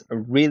that this is a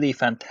really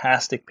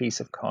fantastic piece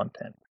of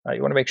content, right?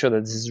 You want to make sure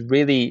that this is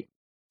really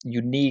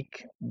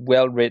unique,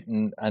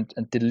 well-written, and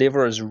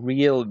delivers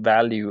real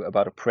value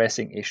about a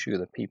pressing issue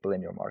that people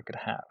in your market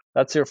have.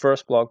 That's your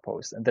first blog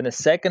post. And then a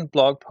second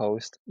blog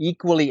post,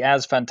 equally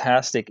as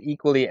fantastic,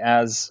 equally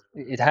as,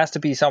 it has to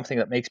be something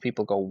that makes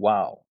people go,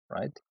 wow,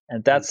 right?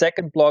 And that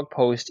second blog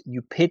post,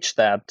 you pitch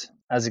that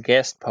as a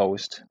guest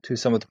post to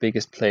some of the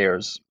biggest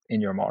players in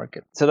your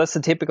market. So that's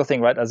the typical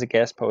thing, right? As a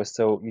guest post.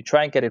 So you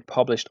try and get it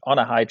published on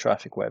a high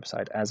traffic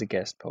website as a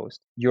guest post.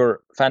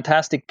 Your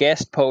fantastic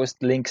guest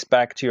post links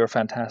back to your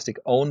fantastic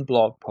own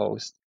blog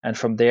post. And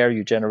from there,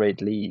 you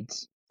generate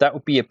leads. That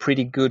would be a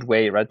pretty good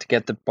way, right, to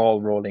get the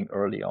ball rolling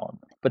early on.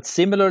 But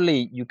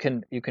similarly, you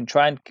can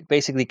try and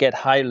basically get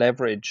high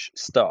leverage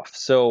stuff.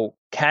 So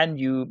can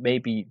you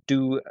maybe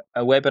do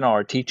a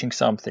webinar teaching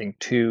something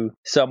to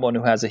someone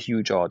who has a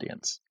huge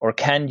audience? Or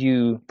can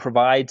you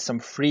provide some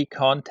free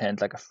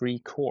content, like a free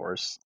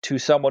course, to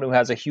someone who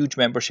has a huge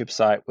membership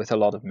site with a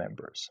lot of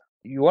members?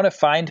 You want to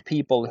find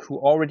people who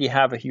already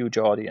have a huge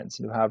audience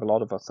and who have a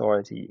lot of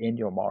authority in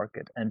your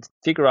market and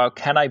figure out,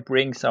 can I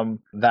bring some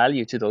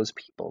value to those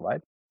people,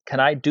 right? Can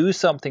I do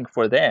something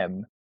for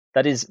them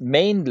that is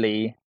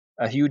mainly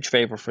a huge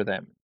favor for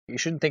them? You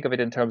shouldn't think of it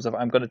in terms of,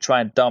 I'm going to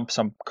try and dump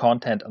some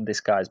content on this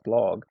guy's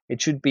blog.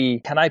 It should be,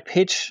 can I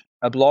pitch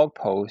a blog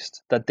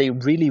post that they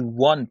really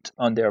want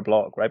on their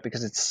blog, right?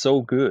 Because it's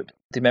so good.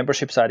 The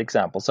membership site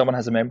example, someone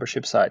has a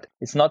membership site.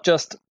 It's not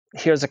just,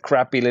 here's a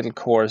crappy little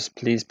course,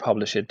 please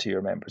publish it to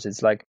your members.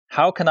 It's like,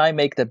 how can I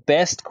make the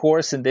best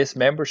course in this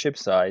membership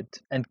site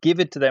and give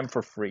it to them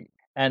for free?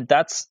 And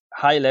that's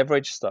high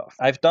leverage stuff.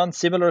 I've done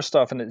similar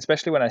stuff, and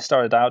especially when I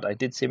started out, I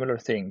did similar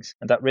things.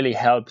 And that really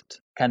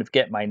helped kind of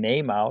get my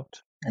name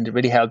out. And it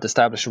really helped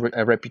establish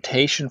a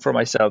reputation for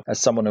myself as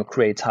someone who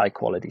creates high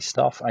quality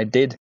stuff. I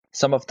did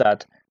some of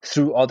that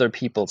through other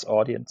people's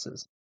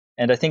audiences.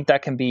 And I think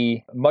that can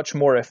be much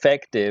more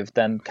effective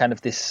than kind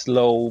of this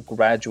slow,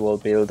 gradual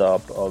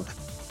build-up of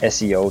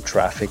SEO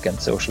traffic and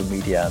social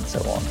media and so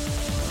on.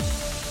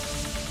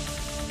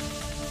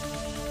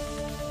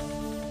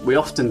 We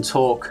often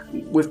talk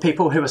with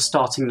people who are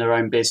starting their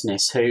own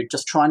business, who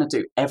just trying to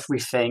do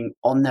everything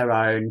on their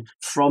own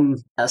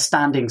from a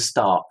standing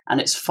start. And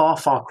it's far,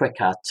 far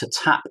quicker to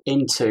tap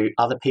into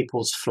other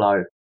people's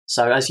flow.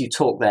 So as you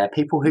talk there,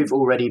 people who've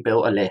already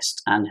built a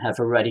list and have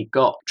already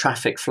got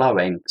traffic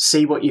flowing,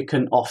 see what you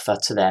can offer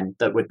to them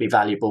that would be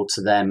valuable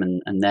to them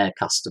and their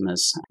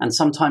customers. And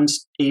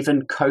sometimes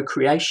even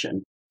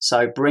co-creation.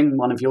 So bring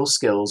one of your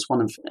skills,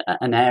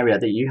 an area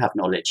that you have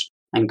knowledge,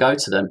 and go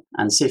to them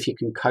and see if you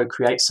can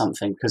co-create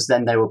something, because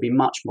then they will be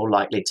much more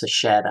likely to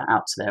share that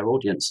out to their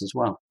audience as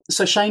well.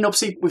 So Shane,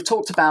 obviously we've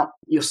talked about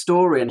your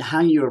story and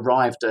how you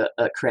arrived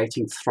at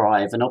creating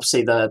Thrive, and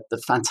obviously the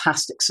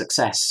fantastic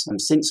success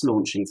since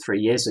launching 3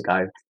 years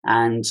ago.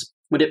 And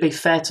would it be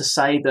fair to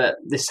say that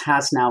this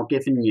has now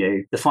given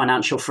you the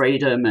financial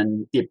freedom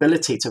and the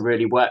ability to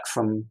really work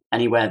from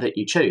anywhere that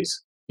you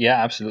choose?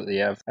 Yeah,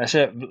 absolutely. I've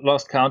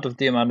lost count of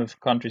the amount of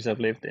countries I've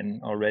lived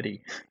in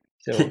already.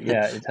 So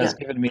yeah, it has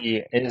given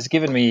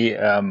me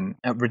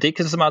a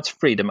ridiculous amounts of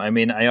freedom. I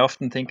mean, I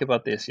often think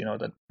about this,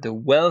 that the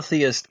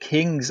wealthiest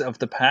kings of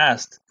the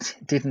past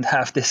didn't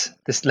have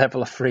this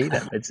level of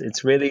freedom.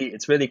 It's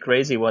really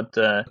crazy what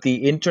the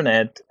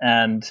internet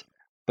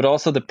but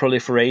also the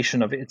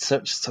proliferation of it. It's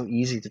so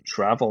easy to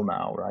travel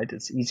now, right?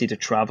 It's easy to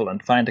travel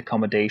and find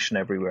accommodation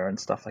everywhere and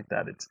stuff like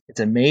that. It's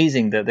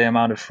amazing that the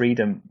amount of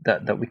freedom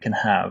that we can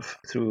have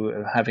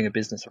through having a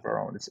business of our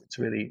own. It's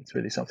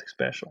really something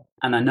special.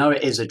 And I know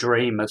it is a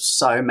dream of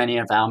so many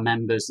of our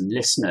members and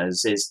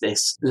listeners, is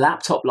this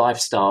laptop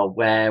lifestyle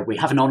where we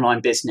have an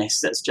online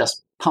business that's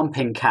just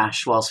pumping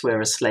cash whilst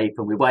we're asleep,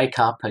 and we wake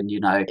up and,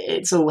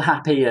 it's all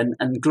happy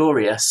and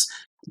glorious.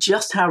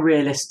 Just how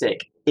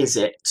realistic is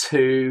it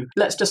to,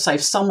 let's just say,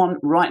 someone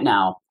right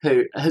now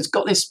who has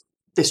got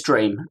this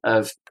dream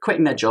of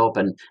quitting their job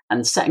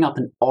and setting up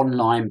an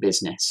online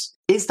business?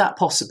 Is that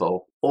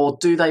possible? Or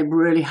do they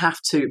really have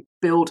to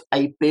build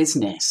a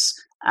business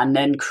and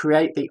then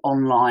create the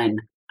online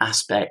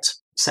aspect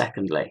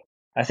secondly?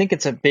 I think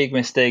it's a big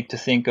mistake to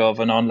think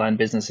of an online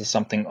business as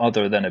something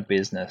other than a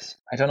business.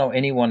 I don't know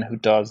anyone who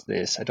does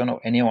this. I don't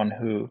know anyone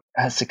who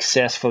has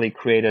successfully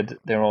created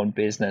their own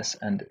business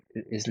and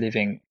is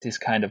living this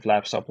kind of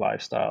laptop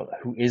lifestyle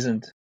who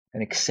isn't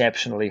an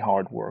exceptionally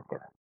hard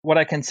worker. What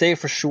I can say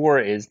for sure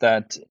is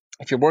that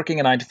if you're working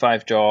a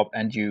 9-to-5 job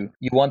and you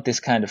want this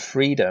kind of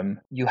freedom,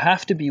 you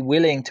have to be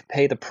willing to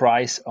pay the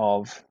price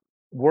of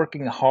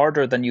working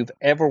harder than you've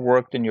ever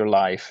worked in your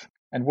life,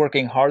 and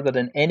working harder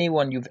than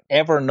anyone you've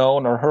ever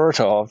known or heard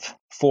of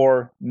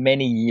for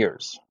many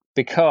years.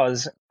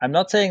 Because I'm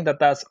not saying that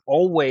that's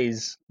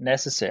always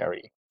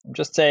necessary. I'm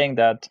just saying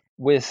that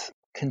with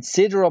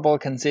considerable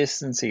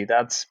consistency,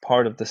 that's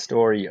part of the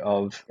story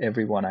of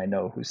everyone I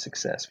know who's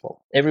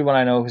successful. Everyone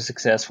I know who's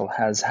successful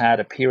has had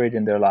a period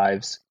in their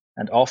lives,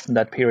 and often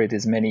that period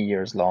is many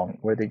years long,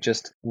 where they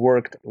just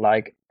worked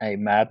like a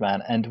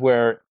madman, and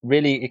where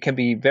really it can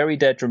be very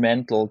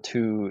detrimental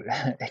to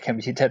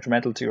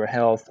your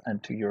health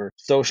and to your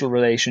social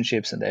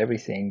relationships and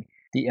everything.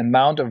 The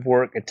amount of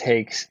work it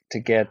takes to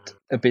get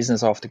a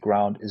business off the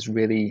ground is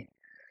really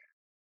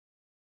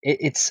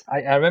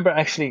I remember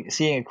actually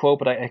seeing a quote,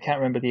 but I can't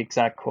remember the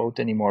exact quote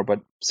anymore.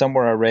 But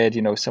somewhere I read,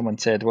 someone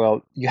said,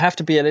 well, you have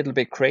to be a little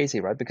bit crazy,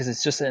 right? Because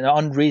it's just an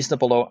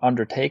unreasonable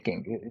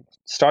undertaking.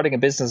 Starting a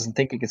business and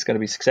thinking it's going to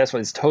be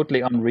successful is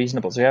totally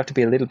unreasonable. So you have to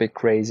be a little bit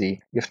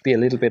crazy. You have to be a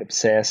little bit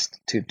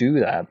obsessed to do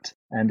that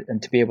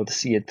and to be able to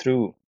see it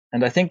through.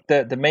 And I think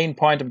the main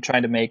point I'm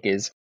trying to make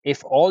is,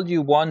 if all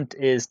you want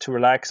is to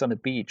relax on a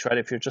beach, right?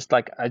 If you're just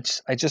like, I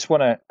just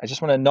want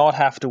to not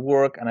have to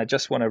work and I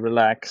just want to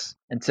relax,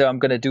 and so I'm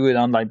going to do an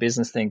online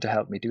business thing to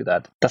help me do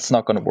that. That's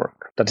not going to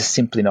work. That is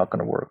simply not going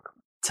to work.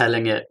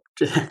 Telling it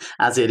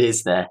as it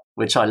is there,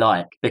 which I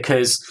like,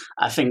 because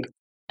I think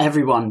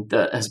everyone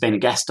that has been a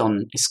guest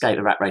on Escape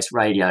the Rat Race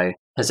Radio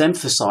has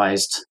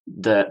emphasized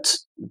that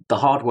the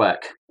hard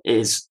work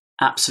is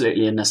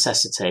absolutely a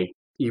necessity.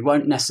 You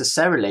won't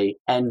necessarily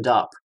end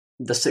up,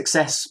 the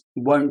success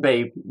won't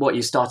be what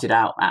you started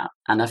out at.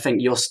 And I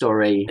think your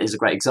story is a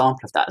great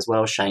example of that as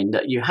well, Shane,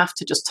 that you have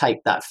to just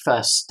take that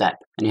first step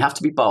and you have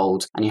to be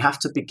bold and you have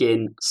to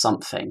begin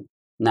something.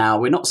 Now,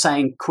 we're not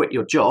saying quit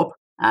your job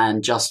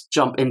and just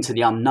jump into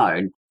the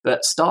unknown,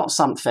 but start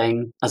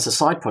something as a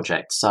side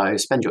project. So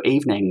spend your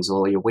evenings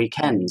or your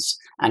weekends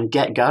and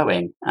get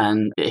going.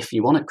 And if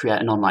you want to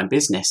create an online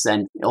business,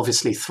 then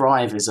obviously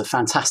Thrive is a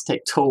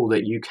fantastic tool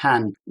that you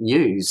can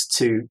use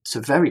to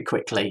very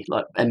quickly,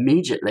 like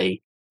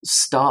immediately,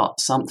 start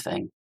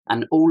something.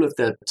 And all of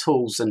the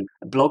tools and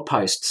blog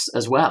posts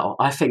as well,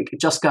 I think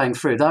just going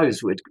through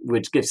those would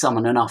give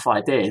someone enough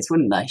ideas,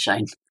 wouldn't they,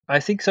 Shane? I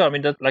think so. I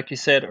mean, that, like you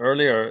said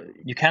earlier,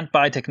 you can't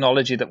buy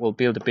technology that will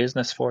build a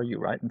business for you,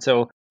 right? And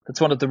so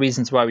that's one of the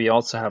reasons why we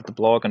also have the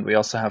blog and we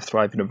also have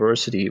Thrive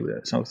University.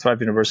 So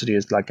Thrive University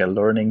is like a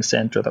learning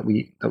center that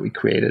we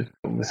created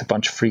with a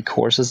bunch of free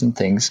courses and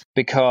things,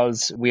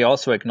 because we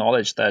also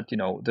acknowledge that,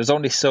 there's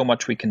only so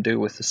much we can do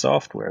with the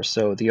software.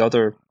 So the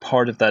other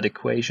part of that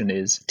equation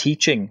is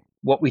teaching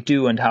what we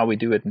do and how we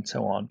do it and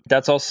so on.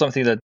 That's also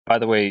something that, by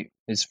the way,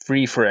 is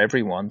free for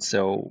everyone.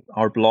 So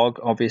our blog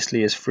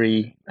obviously is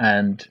free,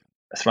 and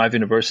Thrive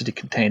University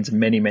contains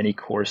many, many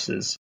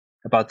courses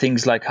about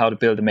things like how to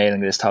build a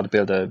mailing list, how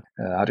to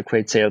how to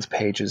create sales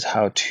pages,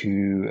 how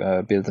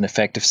to build an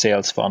effective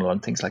sales funnel,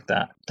 and things like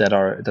that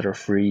are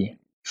free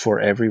for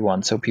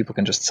everyone. So people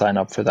can just sign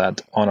up for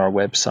that on our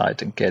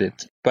website and get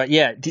it. But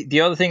yeah,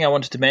 the other thing I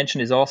wanted to mention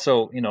is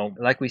also,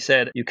 like we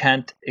said, you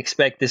can't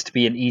expect this to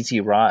be an easy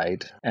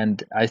ride.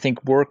 And I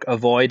think work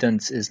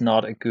avoidance is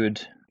not a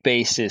good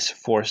basis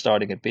for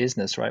starting a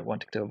business, right?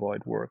 Wanting to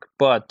avoid work.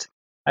 But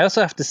I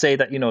also have to say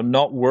that,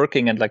 not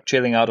working and like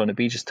chilling out on the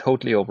beach is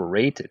totally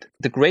overrated.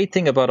 The great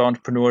thing about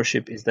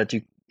entrepreneurship is that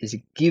it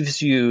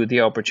gives you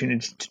the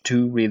opportunity to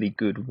do really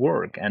good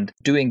work. And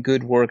doing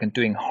good work and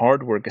doing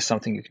hard work is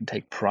something you can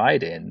take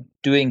pride in.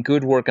 Doing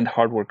good work and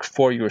hard work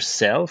for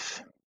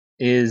yourself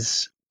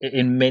is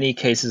in many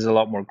cases a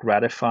lot more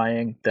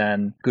gratifying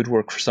than good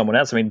work for someone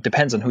else. I mean, it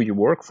depends on who you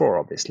work for,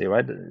 obviously,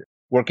 right?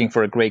 Working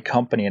for a great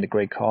company and a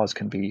great cause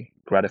can be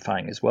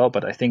gratifying as well.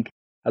 But I think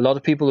a lot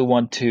of people who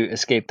want to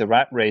escape the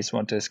rat race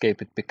want to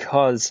escape it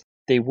because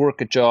they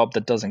work a job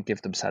that doesn't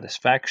give them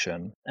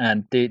satisfaction.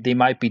 And they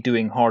might be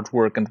doing hard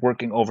work and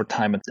working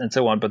overtime and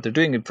so on, but they're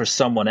doing it for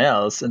someone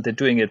else and they're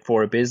doing it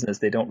for a business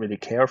they don't really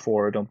care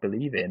for or don't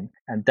believe in.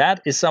 And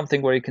that is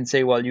something where you can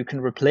say, well, you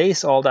can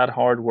replace all that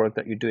hard work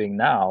that you're doing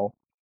now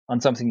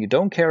on something you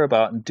don't care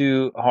about and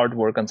do hard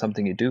work on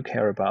something you do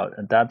care about.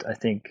 And that, I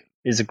think,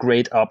 is a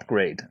great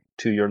upgrade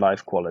to your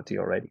life quality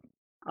already.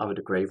 I would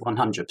agree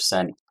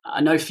 100%.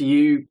 I know for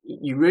you,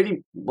 you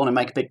really want to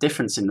make a big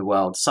difference in the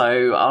world.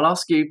 So I'll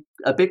ask you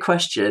a big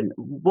question.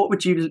 What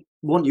would you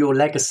want your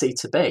legacy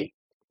to be?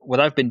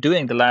 What I've been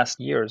doing the last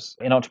years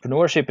in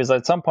entrepreneurship is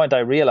at some point I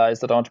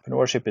realized that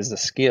entrepreneurship is a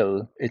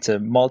skill. It's a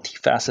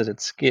multifaceted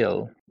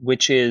skill,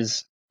 which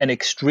is an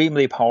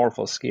extremely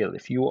powerful skill.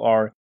 If you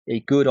are a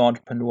good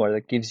entrepreneur,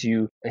 that gives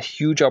you a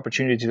huge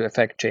opportunity to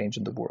affect change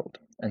in the world.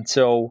 And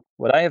so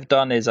what I have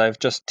done is I've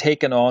just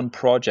taken on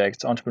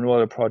projects,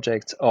 entrepreneurial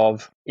projects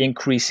of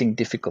increasing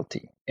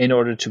difficulty in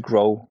order to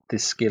grow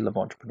this skill of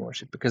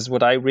entrepreneurship. Because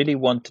what I really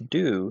want to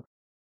do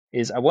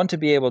is I want to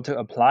be able to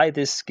apply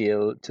this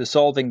skill to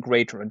solving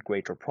greater and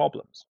greater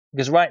problems.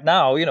 Because right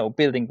now,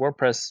 building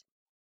WordPress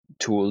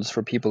tools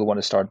for people who want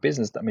to start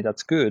business, I mean,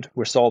 that's good.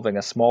 We're solving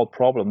a small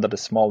problem that a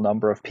small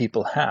number of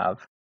people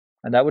have.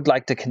 And I would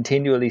like to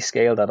continually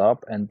scale that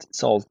up and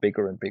solve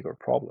bigger and bigger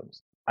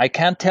problems. I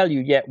can't tell you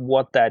yet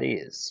what that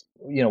is.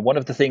 One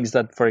of the things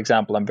that, for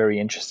example, I'm very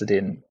interested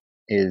in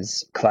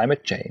is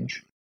climate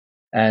change.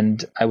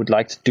 And I would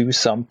like to do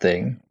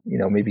something,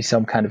 maybe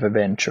some kind of a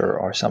venture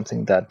or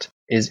something that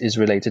is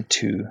related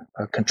to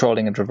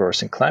controlling and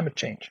reversing climate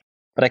change.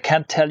 But I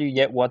can't tell you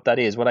yet what that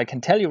is. What I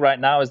can tell you right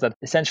now is that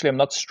essentially I'm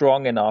not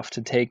strong enough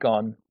to take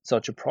on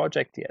such a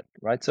project yet,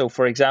 right? So,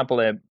 for example,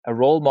 a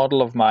role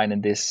model of mine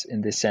in this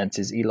sense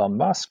is Elon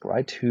Musk,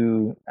 right?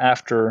 Who,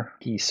 after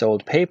he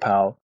sold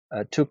PayPal,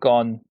 took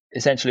on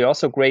essentially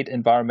also great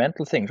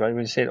environmental things, right?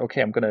 Where he said,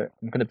 okay, I'm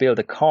gonna build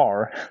a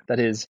car that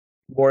is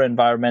more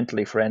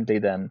environmentally friendly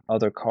than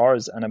other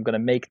cars, and I'm going to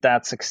make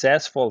that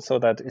successful so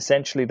that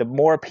essentially the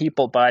more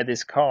people buy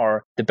this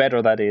car, the better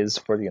that is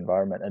for the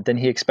environment. And then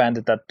he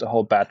expanded that the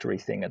whole battery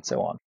thing and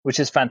so on, which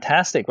is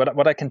fantastic.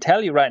 What I can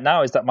tell you right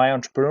now is that my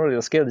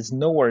entrepreneurial skill is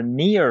nowhere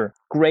near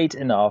great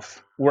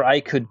enough where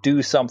I could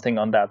do something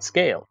on that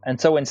scale. And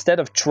so instead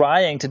of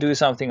trying to do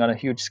something on a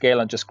huge scale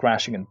and just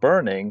crashing and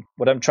burning,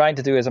 what I'm trying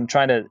to do is I'm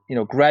trying to,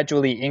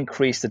 gradually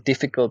increase the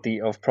difficulty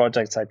of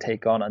projects I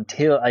take on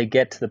until I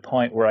get to the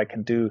point where I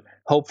can do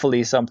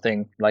hopefully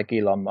something like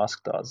Elon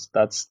Musk does.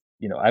 That's,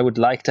 I would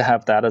like to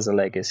have that as a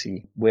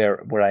legacy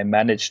where I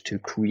manage to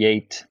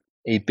create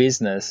a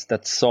business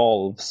that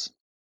solves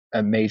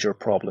a major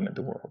problem in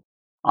the world.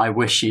 I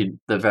wish you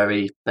the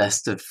very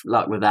best of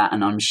luck with that,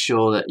 and I'm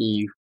sure that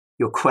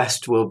your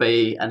quest will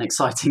be an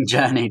exciting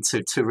journey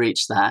to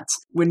reach that.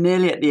 We're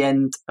nearly at the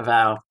end of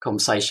our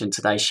conversation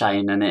today,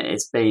 Shane, and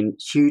it's been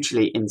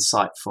hugely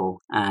insightful.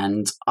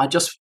 And I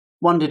just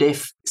wondered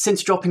if,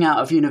 since dropping out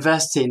of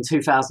university in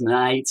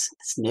 2008,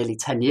 it's nearly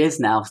 10 years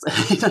now,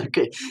 if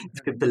you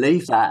could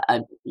believe that,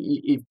 and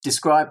you've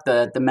described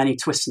the many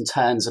twists and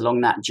turns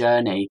along that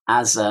journey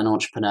as an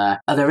entrepreneur.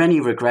 Are there any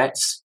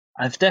regrets?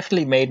 I've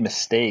definitely made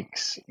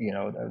mistakes,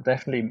 I've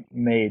definitely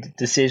made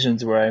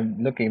decisions where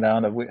I'm looking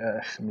down,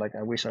 I'm like,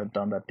 I wish I'd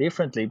done that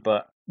differently,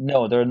 but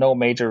no, there are no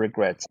major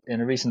regrets.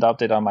 In a recent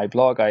update on my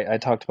blog, I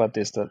talked about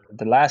this, that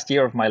the last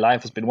year of my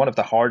life has been one of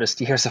the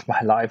hardest years of my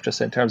life,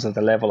 just in terms of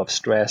the level of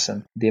stress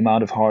and the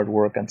amount of hard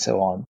work and so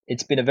on.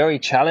 It's been a very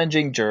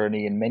challenging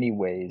journey in many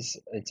ways.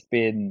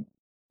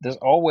 There's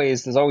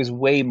always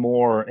way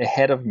more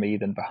ahead of me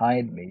than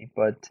behind me,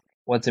 but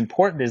what's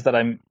important is that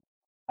I'm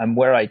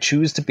where I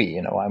choose to be,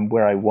 I'm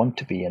where I want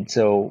to be. And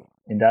so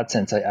in that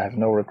sense, I have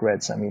no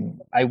regrets. I mean,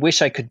 I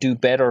wish I could do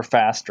better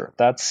faster.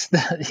 That's,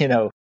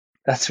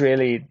 that's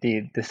really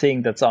the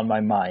thing that's on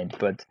my mind.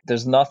 But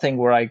there's nothing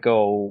where I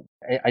go,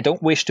 I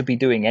don't wish to be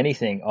doing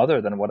anything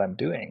other than what I'm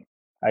doing.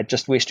 I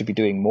just wish to be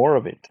doing more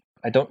of it.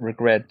 I don't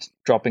regret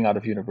dropping out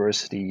of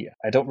university.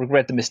 I don't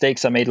regret the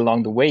mistakes I made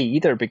along the way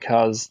either,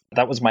 because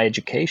that was my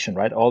education,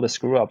 right? All the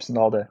screw ups and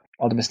all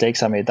the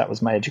mistakes I made, that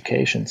was my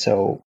education.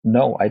 So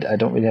no, I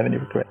don't really have any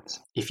regrets.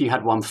 If you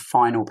had one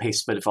final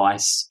piece of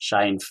advice,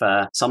 Shane,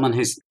 for someone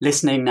who's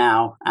listening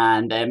now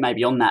and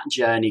maybe on that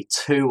journey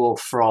to or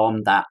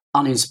from that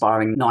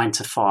uninspiring 9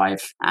 to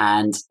 5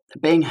 and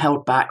being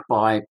held back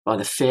by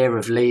the fear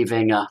of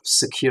leaving a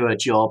secure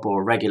job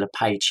or a regular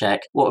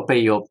paycheck, what would be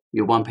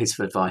your one piece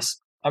of advice?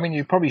 I mean,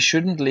 you probably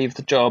shouldn't leave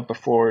the job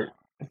before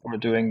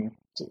doing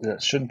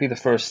that shouldn't be the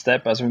first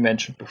step, as we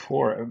mentioned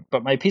before.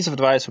 But my piece of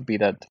advice would be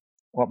that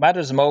what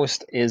matters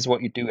most is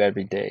what you do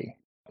every day.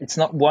 It's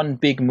not one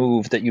big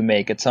move that you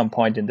make at some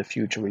point in the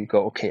future where you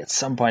go, okay, at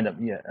some point, I'm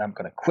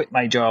going to quit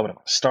my job and I'm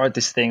going to start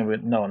this thing.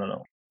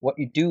 No. What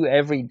you do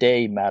every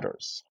day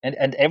matters.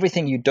 And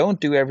everything you don't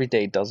do every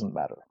day doesn't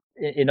matter.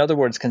 In other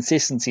words,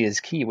 consistency is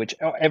key, which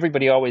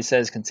everybody always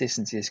says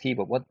consistency is key.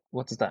 But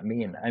what does that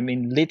mean? I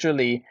mean,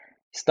 literally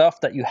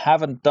stuff that you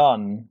haven't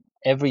done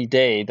every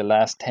day the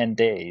last 10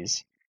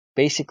 days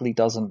basically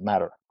doesn't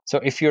matter. So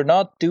if you're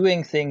not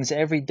doing things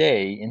every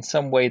day in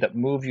some way that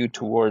move you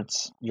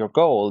towards your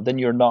goal, then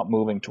you're not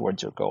moving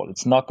towards your goal.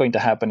 It's not going to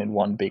happen in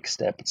one big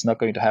step. It's not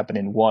going to happen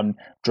in one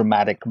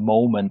dramatic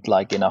moment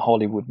like in a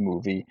Hollywood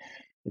movie.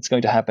 It's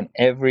going to happen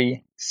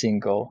every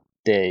single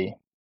day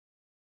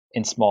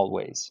in small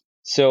ways.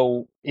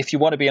 So if you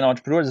want to be an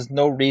entrepreneur, there's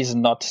no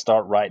reason not to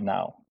start right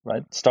now,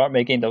 right? Start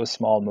making those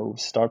small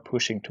moves. Start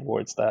pushing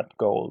towards that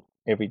goal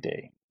every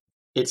day.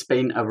 It's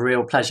been a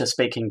real pleasure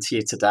speaking to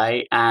you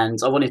today, and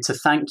I wanted to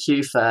thank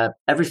you for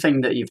everything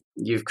that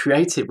you've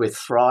created with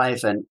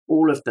Thrive and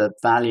all of the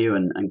value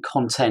and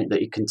content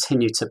that you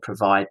continue to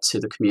provide to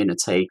the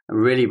community. I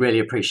really, really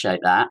appreciate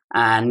that.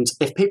 And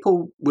if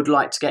people would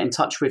like to get in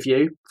touch with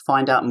you,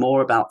 find out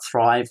more about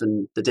Thrive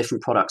and the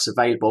different products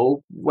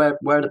available, where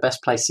are the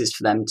best places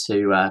for them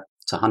to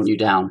hunt you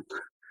down?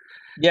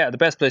 Yeah, the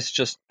best place is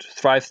just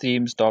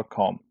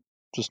thrivethemes.com.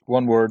 Just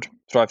one word,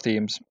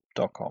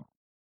 thrivethemes.com.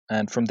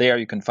 And from there,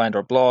 you can find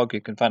our blog,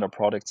 you can find our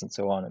products and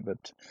so on.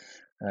 But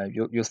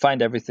you'll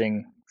find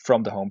everything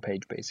from the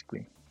homepage,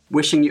 basically.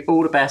 Wishing you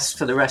all the best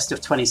for the rest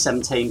of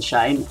 2017,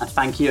 Shane. And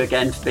thank you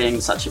again for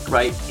being such a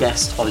great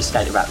guest on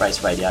Escape the Rat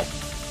Race Radio.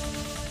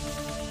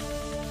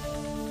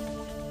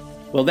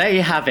 Well, there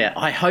you have it.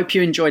 I hope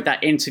you enjoyed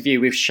that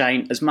interview with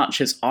Shane as much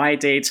as I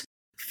did.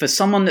 For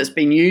someone that's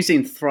been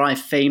using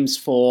Thrive Themes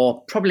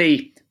for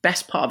probably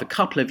best part of a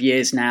couple of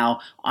years now,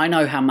 I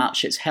know how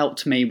much it's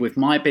helped me with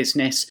my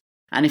business.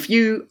 And if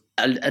you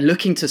are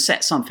looking to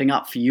set something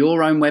up for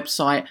your own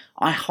website,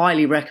 I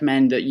highly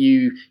recommend that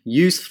you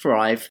use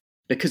Thrive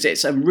because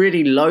it's a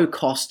really low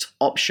cost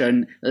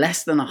option,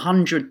 less than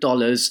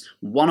 $100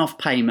 one-off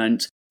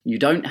payment. You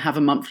don't have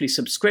a monthly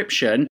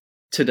subscription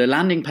to the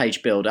landing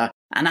page builder,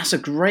 and that's a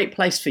great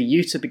place for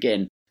you to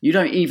begin. You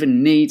don't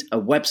even need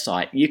a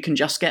website. You can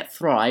just get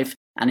Thrive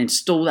and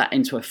install that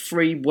into a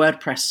free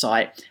WordPress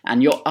site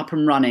and you're up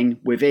and running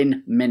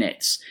within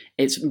minutes.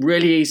 It's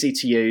really easy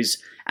to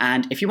use.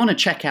 And if you want to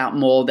check out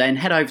more, then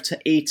head over to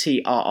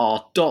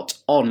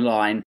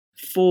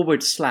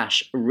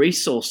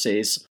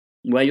etrr.online/resources,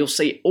 where you'll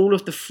see all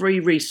of the free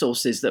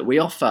resources that we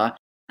offer.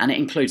 And it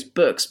includes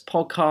books,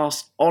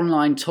 podcasts,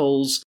 online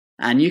tools,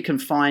 and you can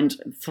find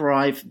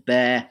Thrive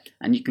there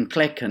and you can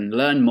click and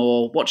learn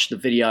more, watch the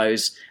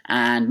videos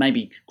and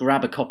maybe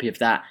grab a copy of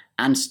that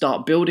and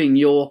start building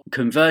your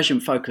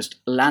conversion-focused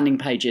landing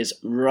pages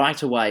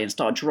right away and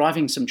start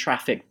driving some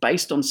traffic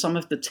based on some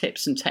of the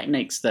tips and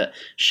techniques that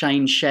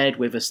Shane shared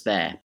with us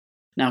there.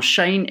 Now,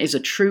 Shane is a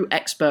true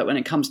expert when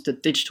it comes to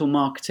digital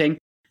marketing,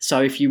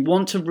 so if you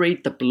want to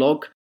read the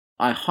blog,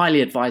 I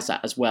highly advise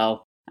that as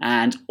well.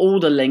 And all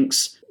the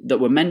links that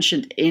were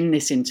mentioned in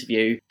this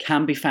interview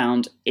can be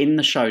found in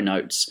the show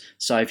notes.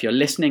 So if you're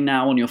listening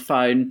now on your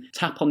phone,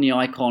 tap on the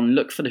icon,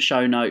 look for the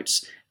show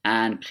notes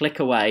and click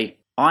away.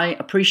 I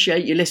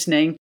appreciate you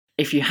listening.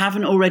 If you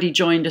haven't already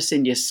joined us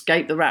in the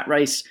Escape the Rat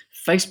Race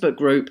Facebook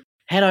group,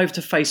 head over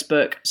to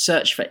Facebook,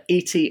 search for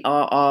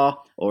ETRR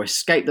or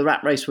Escape the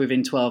Rat Race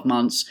within 12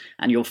 months,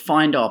 and you'll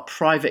find our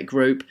private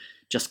group.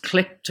 Just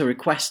click to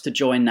request to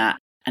join that.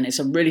 And it's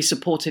a really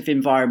supportive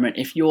environment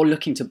if you're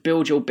looking to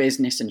build your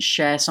business and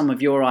share some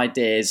of your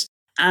ideas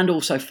and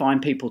also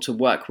find people to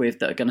work with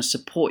that are going to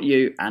support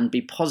you and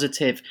be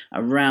positive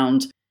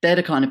around. They're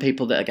the kind of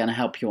people that are going to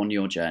help you on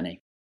your journey.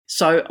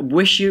 So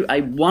wish you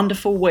a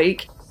wonderful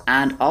week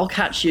and I'll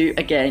catch you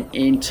again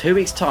in 2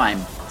 weeks'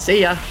 time.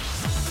 See ya.